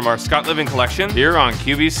items from our Scott Living collection here on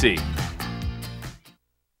QVC.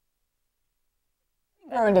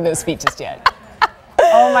 grow into those feet just yet.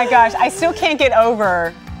 Oh my gosh, I still can't get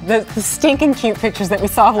over the stinking cute pictures that we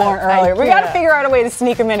saw of Lauren earlier. We got to figure out a way to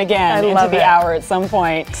sneak them in again into the hour at some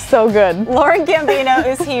point. So good. Lauren Gambino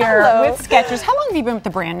is here with Skechers. How long have you been with the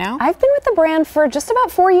brand now? I've been with the brand for just about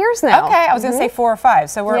 4 years now. Okay, I was going to say 4 or 5.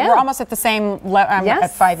 So we're almost at the same level.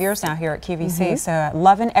 At 5 years now here at QVC. So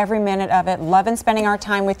loving every minute of it. Loving spending our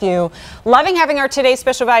time with you. Loving having our today's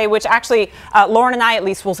special value, which actually Lauren and I at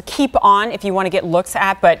least will keep on if you want to get looks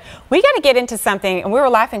at. But we got to get into something, and we were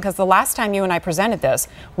laughing because the last time you and I presented this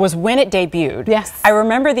was when it debuted. Yes. I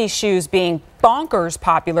remember these shoes being bonkers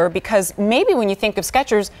popular because maybe when you think of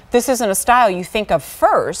Skechers, this isn't a style you think of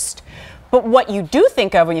first. But what you do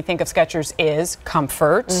think of when you think of Skechers is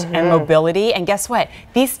comfort and mobility. And guess what?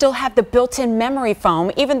 These still have the built-in memory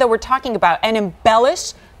foam, even though we're talking about an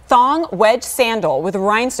embellished thong wedge sandal with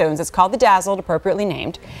rhinestones. It's called the Dazzled, appropriately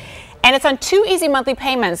named. And it's on 2 easy monthly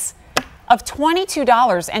payments of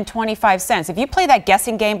 $22.25. If you play that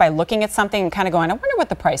guessing game by looking at something and kind of going, I wonder what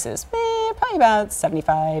the price is. Probably about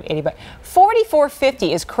 75, 80 bucks.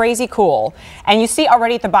 $44.50 is crazy cool. And you see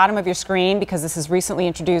already at the bottom of your screen, because this is recently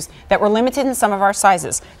introduced, that we're limited in some of our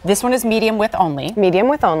sizes. This one is medium width only. Medium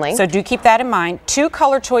width only. So do keep that in mind. 2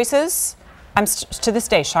 color choices. I'm to this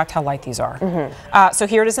day shocked how light these are. So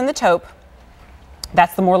here it is in the taupe.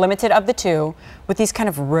 That's the more limited of the 2, with these kind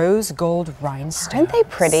of rose gold rhinestones. Aren't they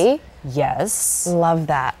pretty? Yes. Love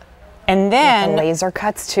that. And then with the laser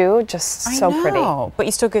cuts too, just so pretty. But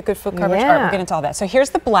you still get good foot coverage. Yeah. All right, we'll get into all that. So here's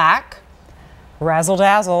the black. Razzle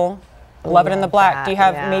dazzle. Love it in the black. That, do you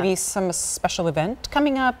have maybe some special event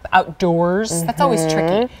coming up? Outdoors? That's always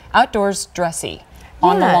tricky. Outdoors dressy.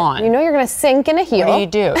 On the lawn. You know you're going to sink in a heel. What do you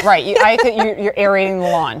do? Right. You're aerating the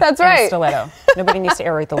lawn. That's in right. A stiletto. Nobody needs to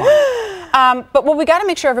aerate the lawn. But what we got to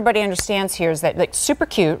make sure everybody understands here is that, like, super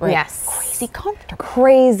cute, right? Yes. Crazy comfortable.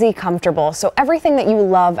 Crazy comfortable. So everything that you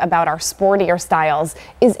love about our sportier styles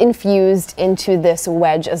is infused into this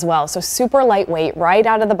wedge as well. So super lightweight, right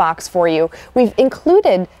out of the box for you. We've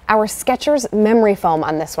included our Skechers memory foam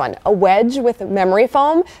on this one. A wedge with memory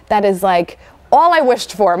foam that is like all I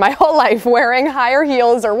wished for my whole life, wearing higher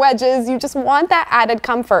heels or wedges. You just want that added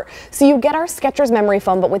comfort. So you get our Skechers memory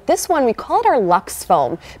foam, but with this one, we call it our Luxe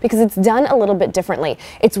foam because it's done a little bit differently.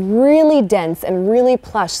 It's really dense and really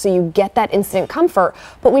plush, so you get that instant comfort,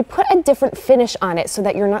 but we put a different finish on it so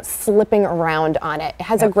that you're not slipping around on it. It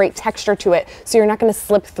has a great texture to it, so you're not gonna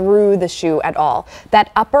slip through the shoe at all. That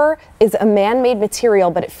upper is a man-made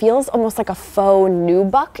material, but it feels almost like a faux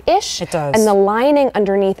nubuck-ish. It does. And the lining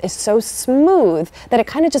underneath is so smooth that it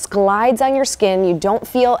kind of just glides on your skin. You don't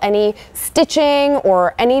feel any stitching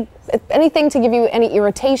or anything to give you any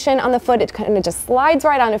irritation on the foot. It kind of just slides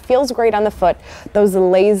right on. It feels great on the foot. Those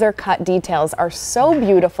laser cut details are so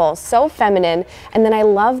beautiful, so feminine. And then I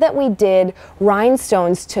love that we did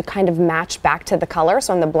rhinestones to kind of match back to the color.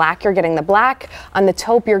 So on the black, you're getting the black. On the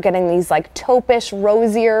taupe, you're getting these like taupe-ish,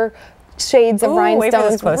 rosier shades of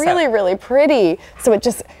rhinestones. Really, really pretty. So it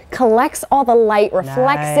just collects all the light,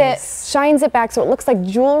 reflects it, shines it back so it looks like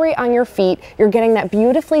jewelry on your feet. You're getting that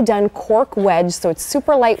beautifully done cork wedge, so it's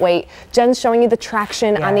super lightweight. Jen's showing you the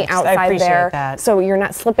traction on the outside there. So you're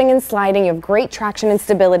not slipping and sliding. You have great traction and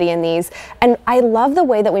stability in these. And I love the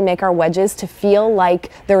way that we make our wedges to feel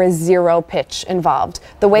like there is zero pitch involved.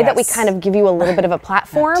 The way that we kind of give you a little bit of a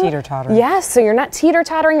platform. Teeter-tottering. Yes, so you're not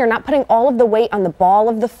teeter-tottering. You're not putting all of the weight on the ball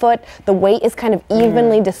of the foot. The weight is kind of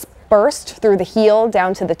evenly dispersed through the heel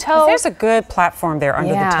down to the toe. There's a good platform there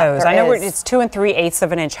under the toes. I know it's 2 3/8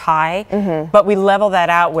 of an inch high, but we level that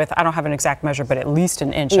out with, I don't have an exact measure, but at least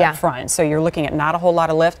an inch up front. So you're looking at not a whole lot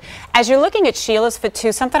of lift. As you're looking at Sheila's foot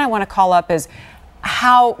too, something I want to call up is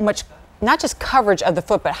how much, not just coverage of the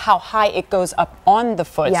foot, but how high it goes up on the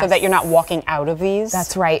foot so that you're not walking out of these.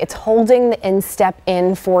 That's right. It's holding the instep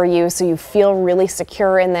in for you so you feel really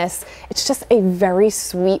secure in this. It's just a very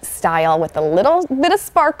sweet style with a little bit of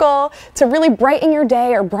sparkle to really brighten your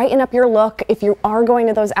day or brighten up your look if you are going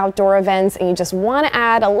to those outdoor events and you just want to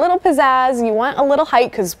add a little pizzazz, you want a little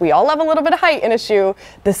height, because we all love a little bit of height in a shoe.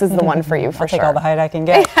 This is the one for you for sure. I'll take all the height I can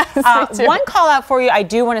get. Yes, one call out for you, I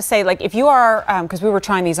do want to say, like, if you are, because we were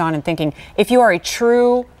trying these on and thinking, if you are a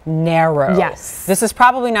true narrow, this is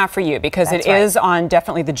probably not for you because it is on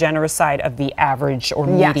definitely the generous side of the average or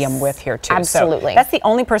medium width here too. Absolutely. So that's the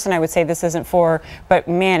only person I would say this isn't for, but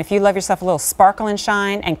man, if you love yourself a little sparkle and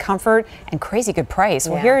shine and comfort and crazy good price,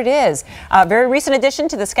 well, here it is. Very recent addition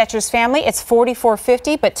to the Skechers family. It's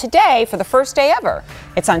 $44.50, but today, for the first day ever,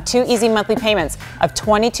 it's on 2 easy monthly payments of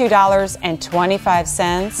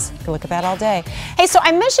 $22.25. You can look at that all day. Hey, so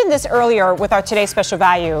I mentioned this earlier with our today's special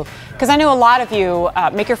value because I know a lot of you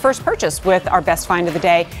make your first purchase with our best find of the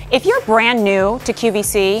day. If you're brand new to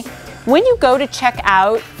QVC, when you go to check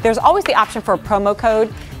out, there's always the option for a promo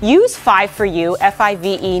code. Use 5FORYOU,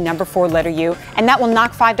 F-I-V-E, number 4, letter U, and that will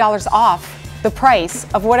knock $5 off the price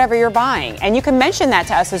of whatever you're buying. And you can mention that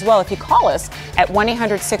to us as well if you call us at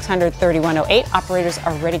 1-800-600-3108. Operators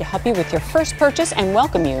are ready to help you with your first purchase and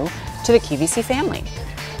welcome you to the QVC family.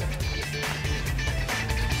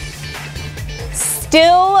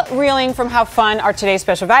 Still reeling from how fun our Today's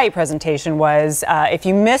Special Value presentation was. If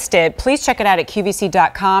you missed it, please check it out at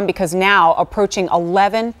QVC.com because now approaching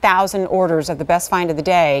 11,000 orders of the best find of the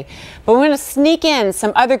day. But we're going to sneak in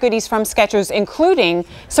some other goodies from Skechers, including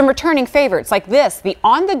some returning favorites like this, the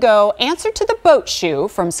on-the-go answer to the boat shoe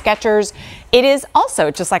from Skechers. It is also,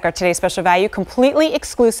 just like our Today's Special Value, completely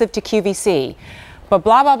exclusive to QVC. But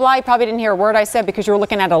blah, blah, blah, you probably didn't hear a word I said because you were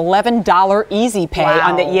looking at $11 easy pay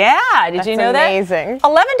on the, did you know that? Amazing.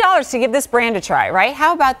 $11 to give this brand a try, right?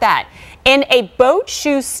 How about that? In a boat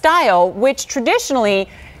shoe style, which traditionally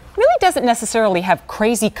really doesn't necessarily have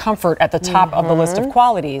crazy comfort at the top of the list of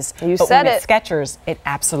qualities. You but said when it. it's Skechers, it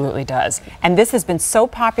absolutely does. And this has been so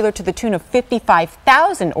popular to the tune of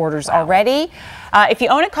 55,000 orders already. If you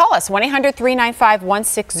own it, call us,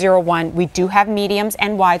 1-800-395-1601. We do have mediums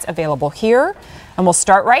and wides available here. And we'll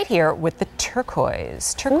start right here with the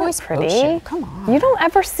turquoise. Turquoise pretty. boat shoe. Come on. You don't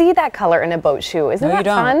ever see that color in a boat shoe. Isn't that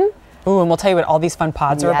fun? Ooh, and we'll tell you what all these fun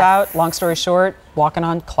pods are about. Long story short, walking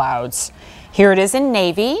on clouds. Here it is in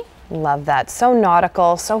navy. Love that. So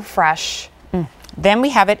nautical, so fresh. Then we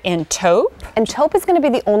have it in taupe. And taupe is going to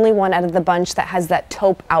be the only one out of the bunch that has that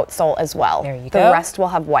taupe outsole as well. There you go. The rest will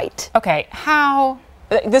have white. Okay,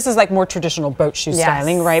 this is like more traditional boat shoe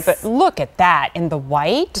styling, right? But look at that in the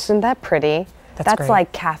white. Isn't that pretty? That's great.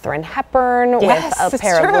 like Katharine Hepburn Yes, with a it's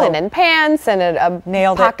pair true. of linen pants and a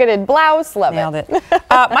Nailed it. pocketed blouse. Love Nailed it. it.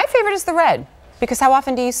 My favorite is the red. Because how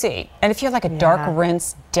often do you see? And if you have like a dark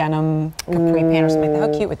rinse denim capri pant or something,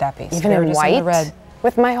 how cute would that be? Even in white? Red.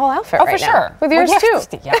 With my whole outfit Oh, right for now. sure. With yours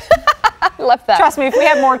too. Yeah. I love that. Trust me, if we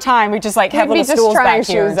had more time, we just like have We'd be little just stools trying back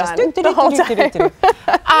here. shoes on the whole time.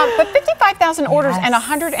 But 55,000 orders and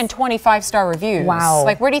 125-star reviews. Wow.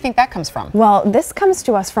 Like, where do you think that comes from? Well, this comes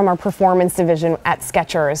to us from our performance division at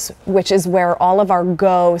Skechers, which is where all of our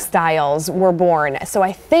Go styles were born. So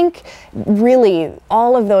I think really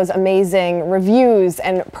all of those amazing reviews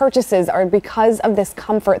and purchases are because of this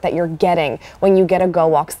comfort that you're getting when you get a Go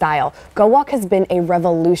Walk style. Go Walk has been a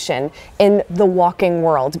revolution in the walking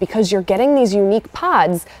world because you're getting these unique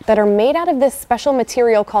pods that are made out of this special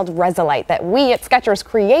material called Resilite that we at Skechers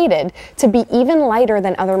created to be even lighter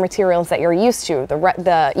than other materials that you're used to.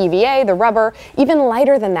 The EVA, the rubber, even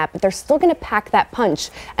lighter than that, but they're still going to pack that punch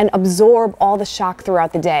and absorb all the shock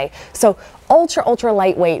throughout the day. So ultra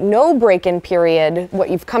lightweight, no break-in period, what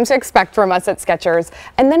you've come to expect from us at Skechers.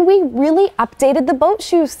 And then we really updated the boat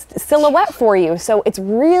shoe silhouette for you. So it's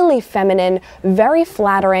really feminine, very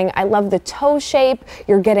flattering. I love the toe shape.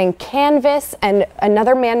 You're getting canvas and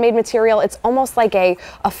another man-made material. It's almost like a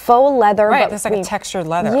faux leather. Right, but there's like a textured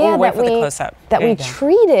leather. Yeah, Ooh, wait for the close-up. That we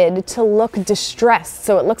treated to look distressed.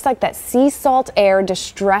 So it looks like that sea salt air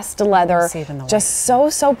distressed leather. Just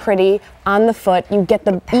so pretty on the foot. You get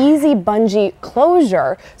the easy bungee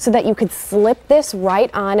closure so that you could slip this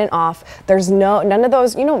right on and off. There's none of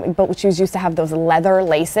those, boat shoes used to have those leather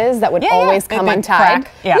laces that would always come untied.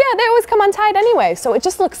 Yeah, they always come untied anyway. So it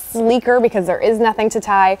just looks sleeker because there is nothing to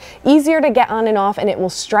tie, easier to get on and off, and it will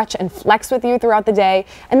stretch and flex with you throughout the day.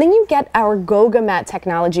 And then you get our Goga Mat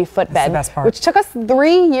technology footbed, which took us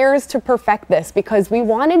 3 years to perfect this because we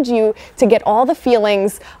wanted you to get all the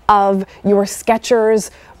feelings of your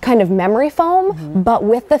Skechers kind of memory foam, but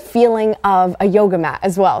with the feeling of a yoga mat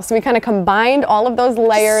as well. So we kind of combined all of those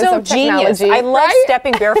layers of technology. Genius. I love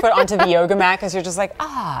stepping barefoot onto the yoga mat because you're just like,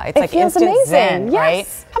 it's like feels instant amazing. zen, right?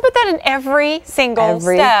 How about that in every single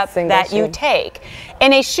step that you take?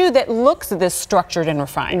 In a shoe that looks this structured and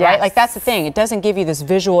refined, right? Like that's the thing. It doesn't give you this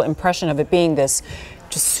visual impression of it being this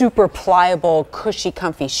just super pliable, cushy,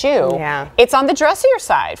 comfy shoe. Yeah. It's on the dressier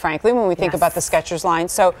side, frankly, when we think about the Skechers line.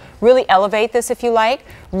 So really elevate this if you like.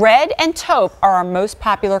 Red and taupe are our most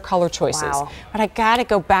popular color choices. Wow. But I gotta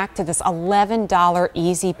go back to this $11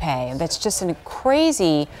 easy pay. That's just a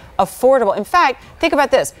crazy affordable. In fact, think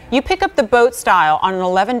about this. You pick up the boat style on an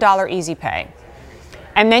 $11 easy pay.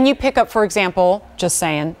 And then you pick up, for example, just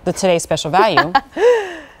saying, the Today's Special Value.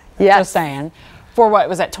 Just saying. For what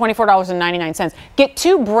was that, $24.99. Get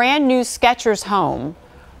 2 brand new Skechers home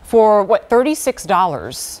for what,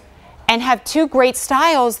 $36, and have 2 great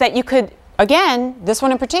styles that you could, again, this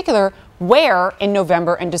one in particular, wear in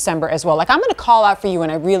November and December as well. Like, I'm going to call out for you,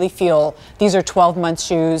 and I really feel these are 12-month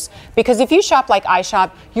shoes, because if you shop like I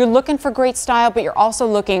shop, you're looking for great style, but you're also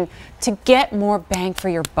looking to get more bang for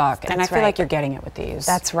your buck. And I feel like you're getting it with these.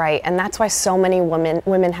 That's right. And that's why so many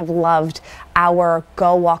women have loved our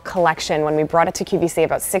Go Walk collection. When we brought it to QVC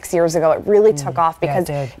about 6 years ago, it really took off because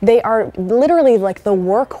they are literally like the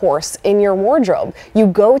workhorse in your wardrobe. You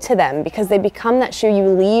go to them because they become that shoe you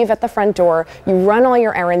leave at the front door, you run all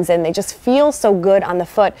your errands in, they just feel so good on the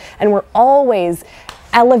foot, and we're always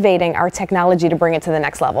elevating our technology to bring it to the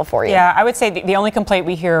next level for you. Yeah, I would say the only complaint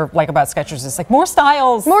we hear like about Skechers is like more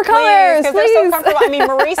styles, more colors, because they're so comfortable. I mean,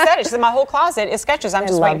 Marie said it. She said my whole closet is Skechers. I'm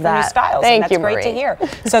just waiting for new styles. Thank you, Marie. That's great to hear.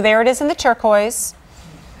 So there it is in the turquoise.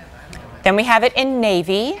 Then we have it in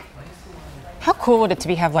navy. How cool would it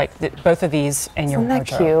to have like both of these in your wardrobe?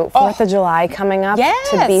 Isn't that cute? 4th of July coming up,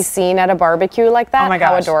 to be seen at a barbecue like that. Oh my gosh,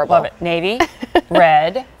 how adorable! Love it. Navy,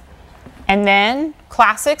 red, and then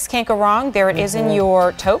classics, can't go wrong. There it is in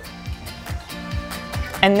your taupe.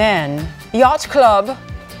 And then Yacht Club.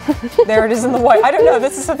 There it is in the white. I don't know.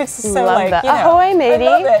 This is something so love like, that. you know. Ahoy, matey.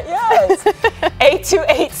 I love it. Yes.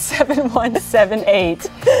 828-7178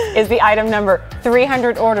 is the item number.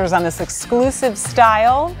 300 orders on this exclusive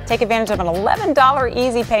style. Take advantage of an $11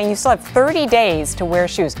 easy pay, and you still have 30 days to wear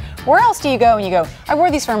shoes. Where else do you go and you go, I wore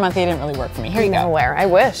these for a month, they didn't really work for me. Here you go. Nowhere. I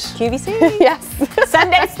wish. QVC? Yes.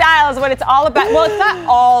 Sunday style is what it's all about. Well, it's not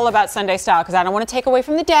all about Sunday style, because I don't want to take away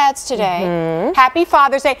from the dads today. Happy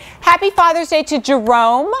Father's Day. Happy Father's Day to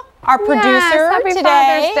Jerome, our producer happy today.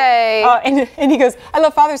 Father's Day. And he goes, I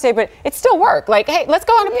love Father's Day, but it's still work. Like, hey, let's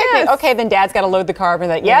go on a picnic. Okay, then Dad's got to load the car and be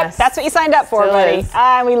like, yep, that's what you signed up for, buddy.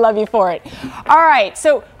 We love you for it. All right,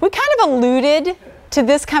 so we kind of alluded to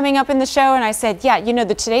this coming up in the show, and I said, yeah, you know,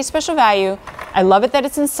 the today's special value, I love it that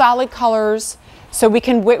it's in solid colors, so we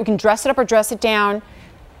can dress it up or dress it down.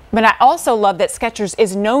 But I also love that Skechers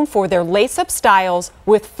is known for their lace-up styles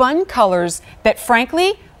with fun colors that,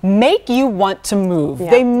 frankly, make you want to move. Yep.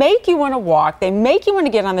 They make you want to walk. They make you want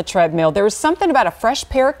to get on the treadmill. There is something about a fresh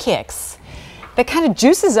pair of kicks that kind of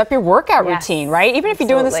juices up your workout routine, right? Even if you're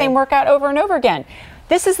doing the same workout over and over again.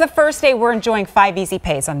 This is the first day we're enjoying 5 easy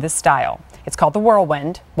pays on this style. It's called the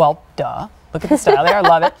Whirlwind. Well, duh. Look at the style there. I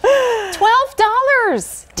love it.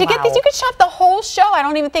 $12 to get these. You could shop the whole show. I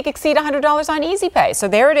don't even think exceed $100 on Easy Pay. So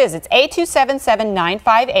there it is. It's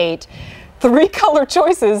 8277958. 3 color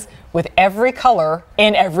choices with every color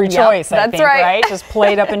in every choice. I think, right? Just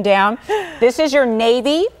played up and down. This is your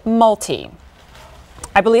navy multi.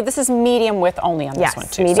 I believe this is medium width only on this one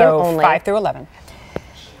too. Medium so only. 5 through 11.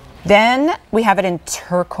 Then we have it in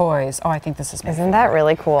turquoise. Oh, I think this is my Isn't that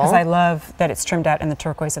really cool? Because I love that it's trimmed out in the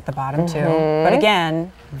turquoise at the bottom too. But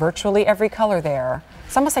again, virtually every color there.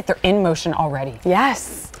 It's almost like they're in motion already.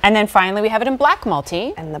 Yes. And then finally we have it in black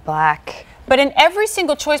multi. And the black. But in every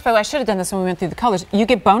single choice, by the way, I should have done this when we went through the colors, you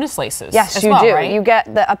get bonus laces. Yes, as you well, do. Right? You get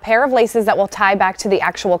a pair of laces that will tie back to the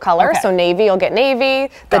actual color. So navy, you'll get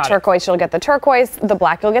navy. The turquoise, you'll get the turquoise. The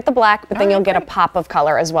black, you'll get the black. But then you'll get a pop of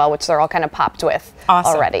color as well, which they're all kind of popped with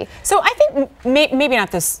already. So I think maybe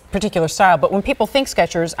not this particular style, but when people think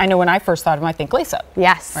Skechers, I know when I first thought of them, I think lace up.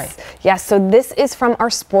 Yes. Yes, so this is from our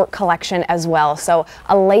sport collection as well. So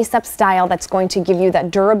a lace up style that's going to give you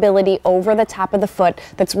that durability over the top of the foot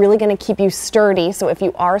that's really going to keep you sturdy. So if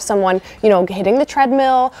you are someone, you know, hitting the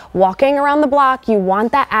treadmill, walking around the block, you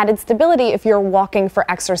want that added stability if you're walking for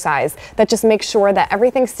exercise. That just makes sure that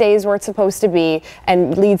everything stays where it's supposed to be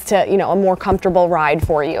and leads to, you know, a more comfortable ride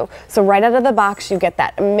for you. So right out of the box, you get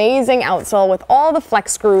that amazing outsole with all the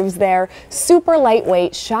flex grooves there, super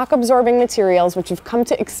lightweight, shock absorbing materials, which you've come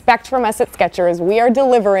to expect from us at Skechers. We are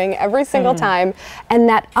delivering every single time. And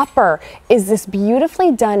that upper is this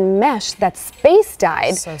beautifully done mesh that's space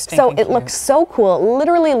dyed. So it looks so cool. It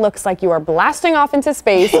literally looks like you are blasting off into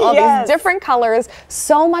space, all these different colors.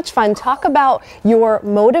 So much fun. Talk about your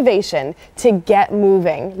motivation to get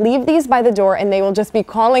moving. Leave these by the door and they will just be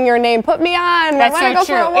calling your name. Put me on. That's so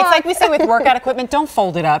true. It's like we say with workout equipment, don't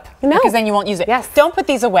fold it up because then you won't use it. Don't put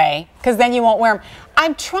these away because then you won't wear them.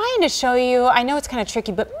 I'm trying to show you, I know it's kind of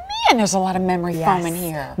tricky, but man, there's a lot of memory foam in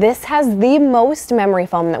here. This has the most memory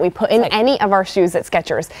foam that we put in any of our shoes at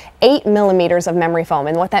Skechers. 8 millimeters of memory foam.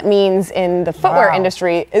 And what that means in the footwear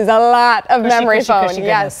industry is a lot of memory foam.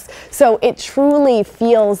 Yes. So it truly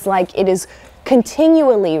feels like it is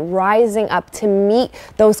continually rising up to meet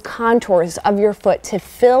those contours of your foot, to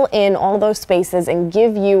fill in all those spaces and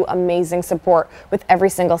give you amazing support with every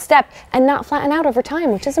single step and not flatten out over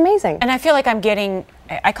time, which is amazing. And I feel like I'm getting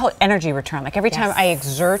I call it energy return. Like every time I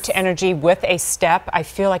exert energy with a step, I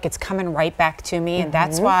feel like it's coming right back to me. And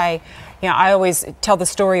that's why, you know, I always tell the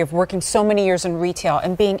story of working so many years in retail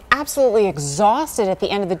and being absolutely exhausted at the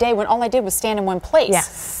end of the day when all I did was stand in one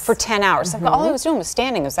place for 10 hours. Like, all I was doing was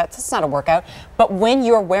standing. That's not a workout. But when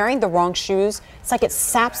you're wearing the wrong shoes, it's like it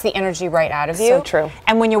saps the energy right out of you. So true.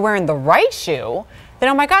 And when you're wearing the right shoe, then,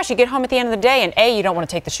 oh my gosh, you get home at the end of the day and A, you don't want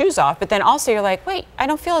to take the shoes off, but then also you're like, wait, I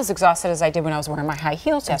don't feel as exhausted as I did when I was wearing my high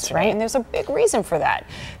heels yesterday. Right. And there's a big reason for that.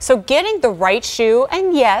 So getting the right shoe,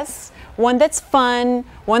 and yes, one that's fun,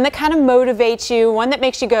 one that kind of motivates you, one that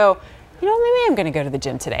makes you go, you know, maybe I'm going to go to the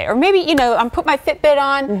gym today. Or maybe, you know, I'm put my Fitbit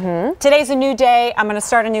on. Today's a new day. I'm going to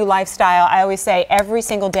start a new lifestyle. I always say every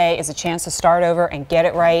single day is a chance to start over and get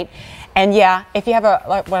it right. And yeah, if you have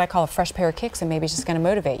what I call a fresh pair of kicks, and maybe it's just going to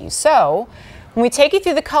motivate you. So when we take you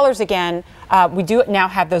through the colors again, we do now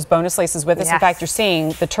have those bonus laces with us. In fact, you're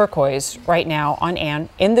seeing the turquoise right now on Anne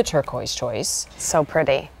in the turquoise choice. So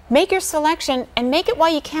pretty. Make your selection and make it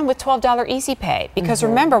while you can with $12 Easy Pay. Because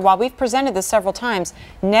remember, while we've presented this several times,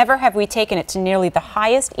 never have we taken it to nearly the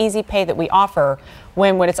highest Easy Pay that we offer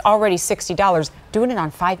when it's already $60. Doing it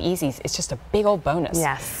on 5 Easies is just a big old bonus.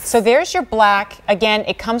 Yes. So there's your black. Again,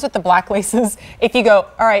 it comes with the black laces. If you go,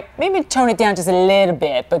 all right, maybe tone it down just a little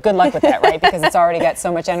bit, but good luck with that, right? Because it's already got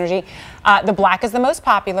so much energy. The black is the most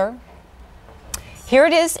popular. Here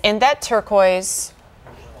it is in that turquoise.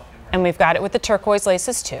 And we've got it with the turquoise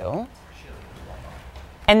laces too.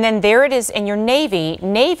 And then there it is in your navy.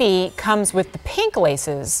 Navy comes with the pink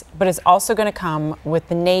laces, but it's also going to come with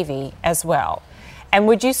the navy as well. And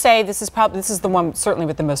would you say this is the one certainly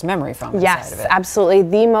with the most memory foam inside of it? Yes, absolutely,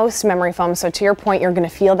 the most memory foam. So to your point, you're going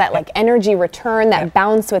to feel that like energy return, that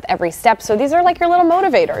bounce with every step. So these are like your little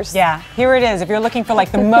motivators. Yeah, here it is. If you're looking for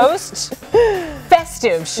like the most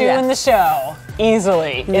festive shoe in the show,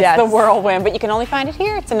 easily, it's the Whirlwind. But you can only find it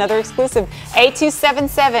here. It's another exclusive.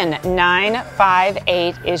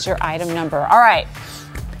 8277958 is your item number. All right,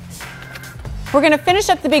 we're going to finish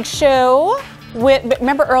up the big show.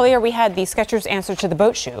 Remember earlier we had the Skechers answer to the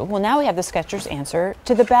boat shoe. Well, now we have the Skechers answer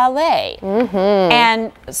to the ballet.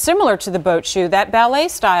 And similar to the boat shoe, that ballet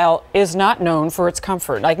style is not known for its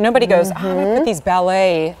comfort. Like nobody goes, I'm going to put these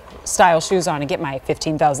ballet style shoes on and get my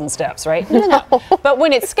 15,000 steps, right? No. But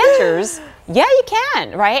when it's Skechers, yeah, you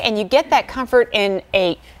can, right? And you get that comfort in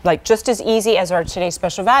a, like just as easy as our today's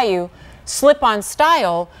special value, slip-on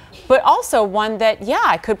style, but also one that, yeah,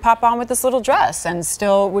 I could pop on with this little dress and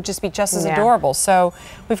still would just be just as adorable. So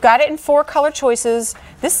we've got it in 4 color choices.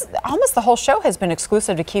 This, almost the whole show has been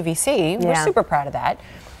exclusive to QVC. We're super proud of that.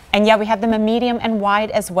 And yeah, we have them in medium and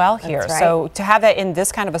wide as well here. That's right. So to have that in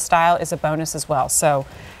this kind of a style is a bonus as well. So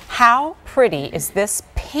how pretty is this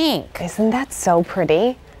pink? Isn't that so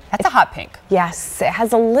pretty? That's a hot pink. Yes, it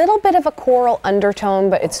has a little bit of a coral undertone,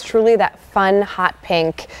 but it's truly that fun hot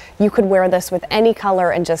pink. You could wear this with any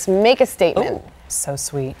color and just make a statement. Ooh, so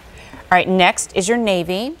sweet. All right, next is your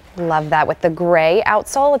navy. Love that with the gray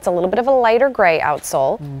outsole. It's a little bit of a lighter gray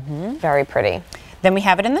outsole. Very pretty. Then we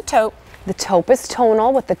have it in the taupe. The taupe is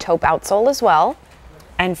tonal with the taupe outsole as well.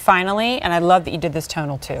 And finally, and I love that you did this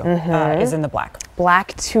tonal too, is in the black.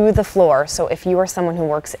 Black to the floor. So if you are someone who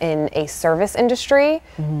works in a service industry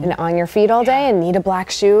and on your feet all day and need a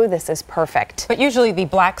black shoe, this is perfect. But usually the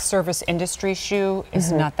black service industry shoe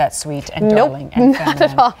is not that sweet and darling and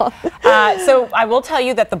feminine. Not at all. So I will tell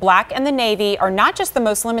you that the black and the navy are not just the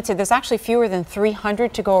most limited. There's actually fewer than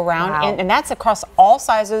 300 to go around, and that's across all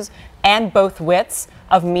sizes and both widths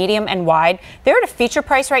of medium and wide. They're at a feature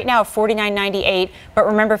price right now of $49.98, but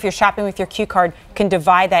remember, if you're shopping with your Q card, you can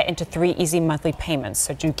divide that into 3 easy monthly payments,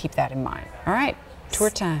 so do keep that in mind. All right, tour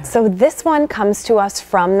time. So this one comes to us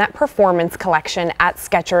from that performance collection at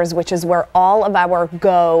Skechers, which is where all of our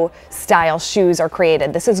Go style shoes are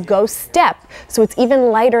created. This is Go Step, so it's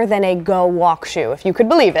even lighter than a Go Walk shoe, if you could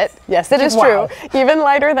believe it. Yes, it is true. Even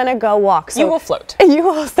lighter than a Go Walk. So you will float. You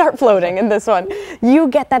will start floating in this one. You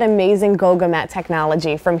get that amazing Goga mat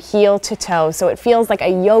technology from heel to toe, so it feels like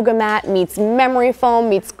a yoga mat meets memory foam,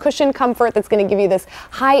 meets cushion comfort that's going to give you this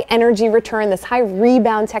high energy return, this high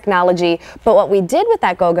rebound technology. But what we did with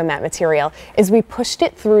that Goga mat material is we pushed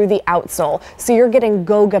it through the outsole. So you're getting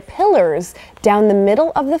Goga pillars down the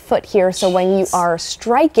middle of the foot here, so when you are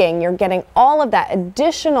striking, you're getting all of that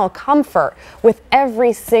additional comfort with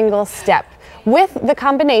every single step. With the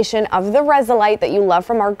combination of the Resilite that you love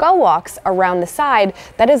from our Go Walks around the side,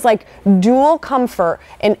 that is like dual comfort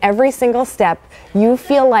in every single step. You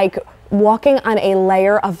feel like walking on a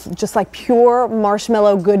layer of just like pure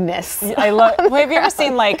marshmallow goodness. I love. Well, have you ever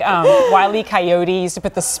seen like Wile E. Coyote used to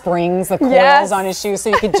put the springs, the coils on his shoes so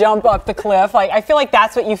you could jump up the cliff? Like, I feel like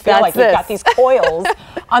that's what you feel like. You've got these coils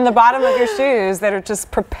on the bottom of your shoes that are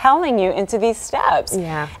just propelling you into these steps.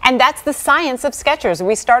 Yeah. And that's the science of Skechers.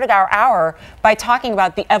 We started our hour by talking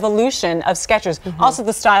about the evolution of Skechers, also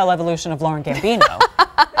the style evolution of Lauren Gambino,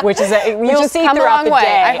 which is you'll see throughout the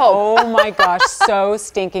day. I hope. Oh my gosh, so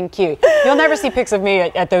stinking cute. You'll never see pics of me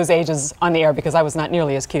at those ages on the air because I was not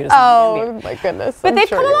nearly as cute as Oh my goodness. But they've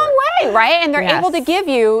come a long way, right? And they're able to give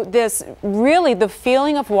you this really the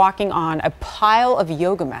feeling of walking on a pile of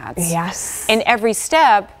yoga mats. Yes. In every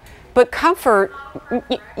step. But comfort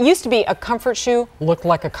used to be a comfort shoe looked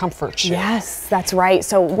like a comfort shoe. Yes, that's right.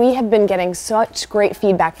 So we have been getting such great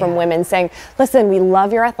feedback from women saying, listen, we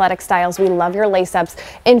love your athletic styles. We love your lace-ups.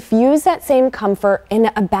 Infuse that same comfort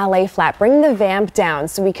in a ballet flat. Bring the vamp down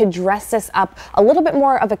so we could dress this up a little bit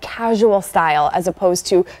more of a casual style as opposed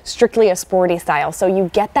to strictly a sporty style. So you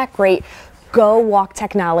get that great Go Walk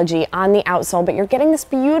technology on the outsole, but you're getting this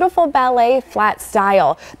beautiful ballet flat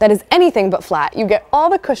style that is anything but flat. You get all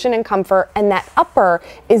the cushion and comfort, and that upper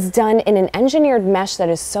is done in an engineered mesh that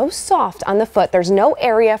is so soft on the foot. There's no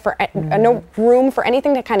area for no room for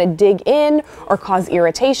anything to kind of dig in or cause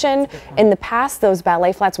irritation. In the past, those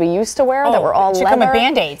ballet flats we used to wear that were all leather. Come with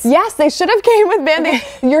Band-Aids. Yes, they should have came with Band-Aids.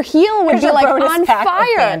 Your heel would be like on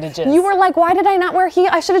fire. You were like, why did I not wear heel?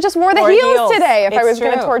 I should have just wore the heels today if I was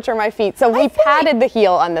going to torture my feet. So we padded the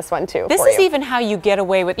heel on this one too. This is even how you get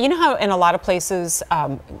away with, you know how in a lot of places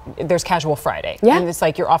there's casual Friday. Yeah. And it's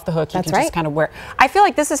like you're off the hook. You can just kind of wear. I feel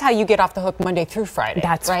like this is how you get off the hook Monday through Friday.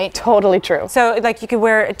 That's right. Totally true. So like you could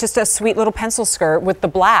wear just a sweet little pencil skirt with the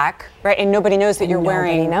black, right? And nobody knows that you're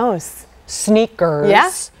wearing sneakers.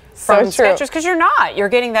 Yes. From Skechers, because you're not. You're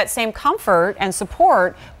getting that same comfort and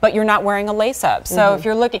support, but you're not wearing a lace-up. So if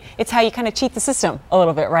you're looking, it's how you kind of cheat the system a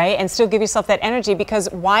little bit, right? And still give yourself that energy, because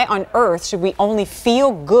why on earth should we only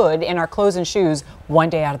feel good in our clothes and shoes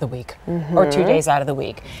one day out of the week or 2 days out of the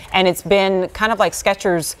week? And it's been kind of like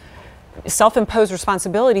Skechers' self-imposed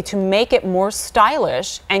responsibility to make it more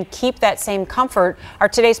stylish and keep that same comfort. Our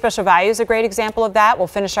Today's Special Value is a great example of that. We'll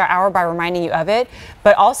finish our hour by reminding you of it.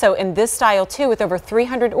 But also in this style too, with over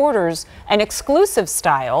 300 orders, an exclusive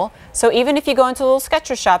style. So even if you go into little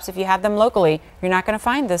Skechers shops, if you have them locally, you're not going to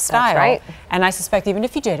find this style. That's right. And I suspect even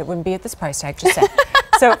if you did, it wouldn't be at this price tag, just saying.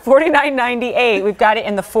 So $49.98. We've got it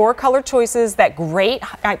in the 4 color choices. That great,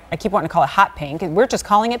 I keep wanting to call it hot pink. We're just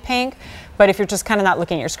calling it pink. But if you're just kind of not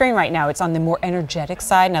looking at your screen right now, it's on the more energetic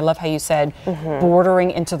side. And I love how you said bordering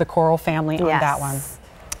into the coral family on that one.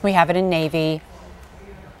 We have it in navy.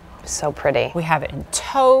 So pretty. We have it in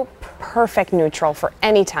taupe. Perfect neutral for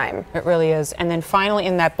any time. It really is. And then finally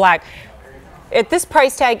in that black. At this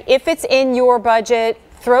price tag, if it's in your budget,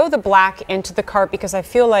 throw the black into the cart, because I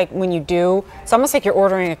feel like when you do, it's almost like you're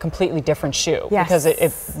ordering a completely different shoe because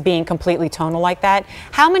it's being completely tonal like that.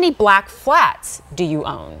 How many black flats do you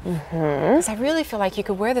own? Because I really feel like you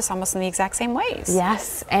could wear this almost in the exact same ways.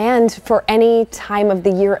 Yes, and for any time of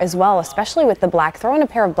the year as well, especially with the black. Throw in a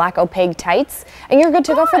pair of black opaque tights and you're good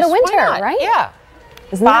to go for the winter, right? Yeah.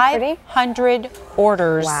 Isn't that pretty? 500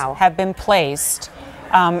 orders have been placed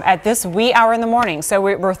at this wee hour in the morning. So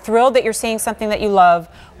we're thrilled that you're seeing something that you love.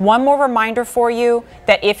 One more reminder for you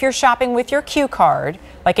that if you're shopping with your Q card,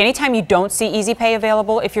 like anytime you don't see Easy Pay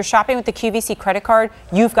available, if you're shopping with the QVC credit card,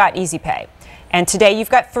 you've got Easy Pay. And today you've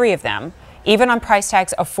got 3 of them, even on price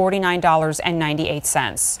tags of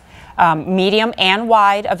 $49.98. Medium and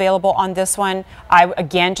wide available on this one.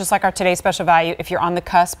 Again, just like our Today's Special Value, if you're on the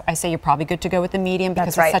cusp, I say you're probably good to go with the medium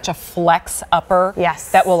because it's such a flex upper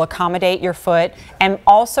that will accommodate your foot. And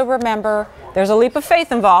also remember, there's a leap of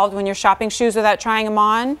faith involved when you're shopping shoes without trying them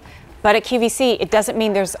on. But at QVC, it doesn't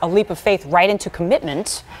mean there's a leap of faith right into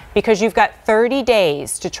commitment, because you've got 30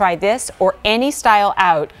 days to try this or any style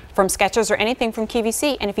out from Skechers or anything from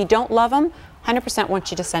QVC. And if you don't love them, 100% want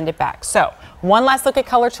you to send it back. So one last look at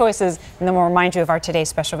color choices, and then we'll remind you of our Today's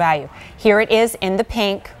Special Value. Here it is in the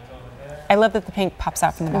pink. I love that the pink pops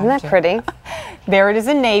out from the bottom. Isn't that pretty? There it is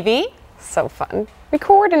in navy. So fun. We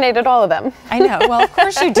coordinated all of them. I know. Well, of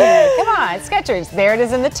course you did. Come on, Skechers. There it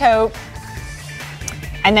is in the taupe.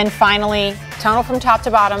 And then finally, tonal from top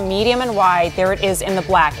to bottom, medium and wide. There it is in the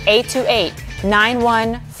black.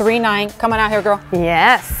 828-9139. Come on out here, girl.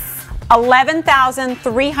 Yes.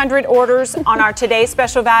 11,300 orders on our Today's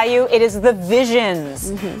Special Value. It is the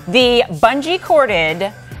Visions, the bungee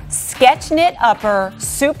corded, sketch knit upper,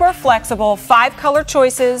 super flexible, 5 color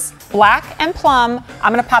choices, black and plum.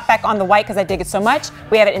 I'm gonna pop back on the white because I dig it so much.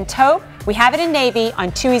 We have it in taupe, We have it in navy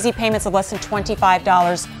on 2 easy payments of less than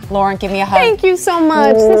 $25. Lauren, give me a hug. Thank you so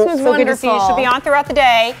much. This was so wonderful. good to see you. She'll be on throughout the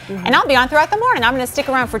day, and I'll be on throughout the morning. I'm going to stick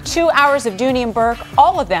around for 2 hours of Dooney and Burke,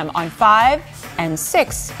 all of them on 5 and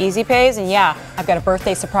 6 easy pays. And yeah, I've got a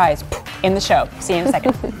birthday surprise in the show. See you in a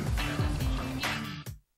second.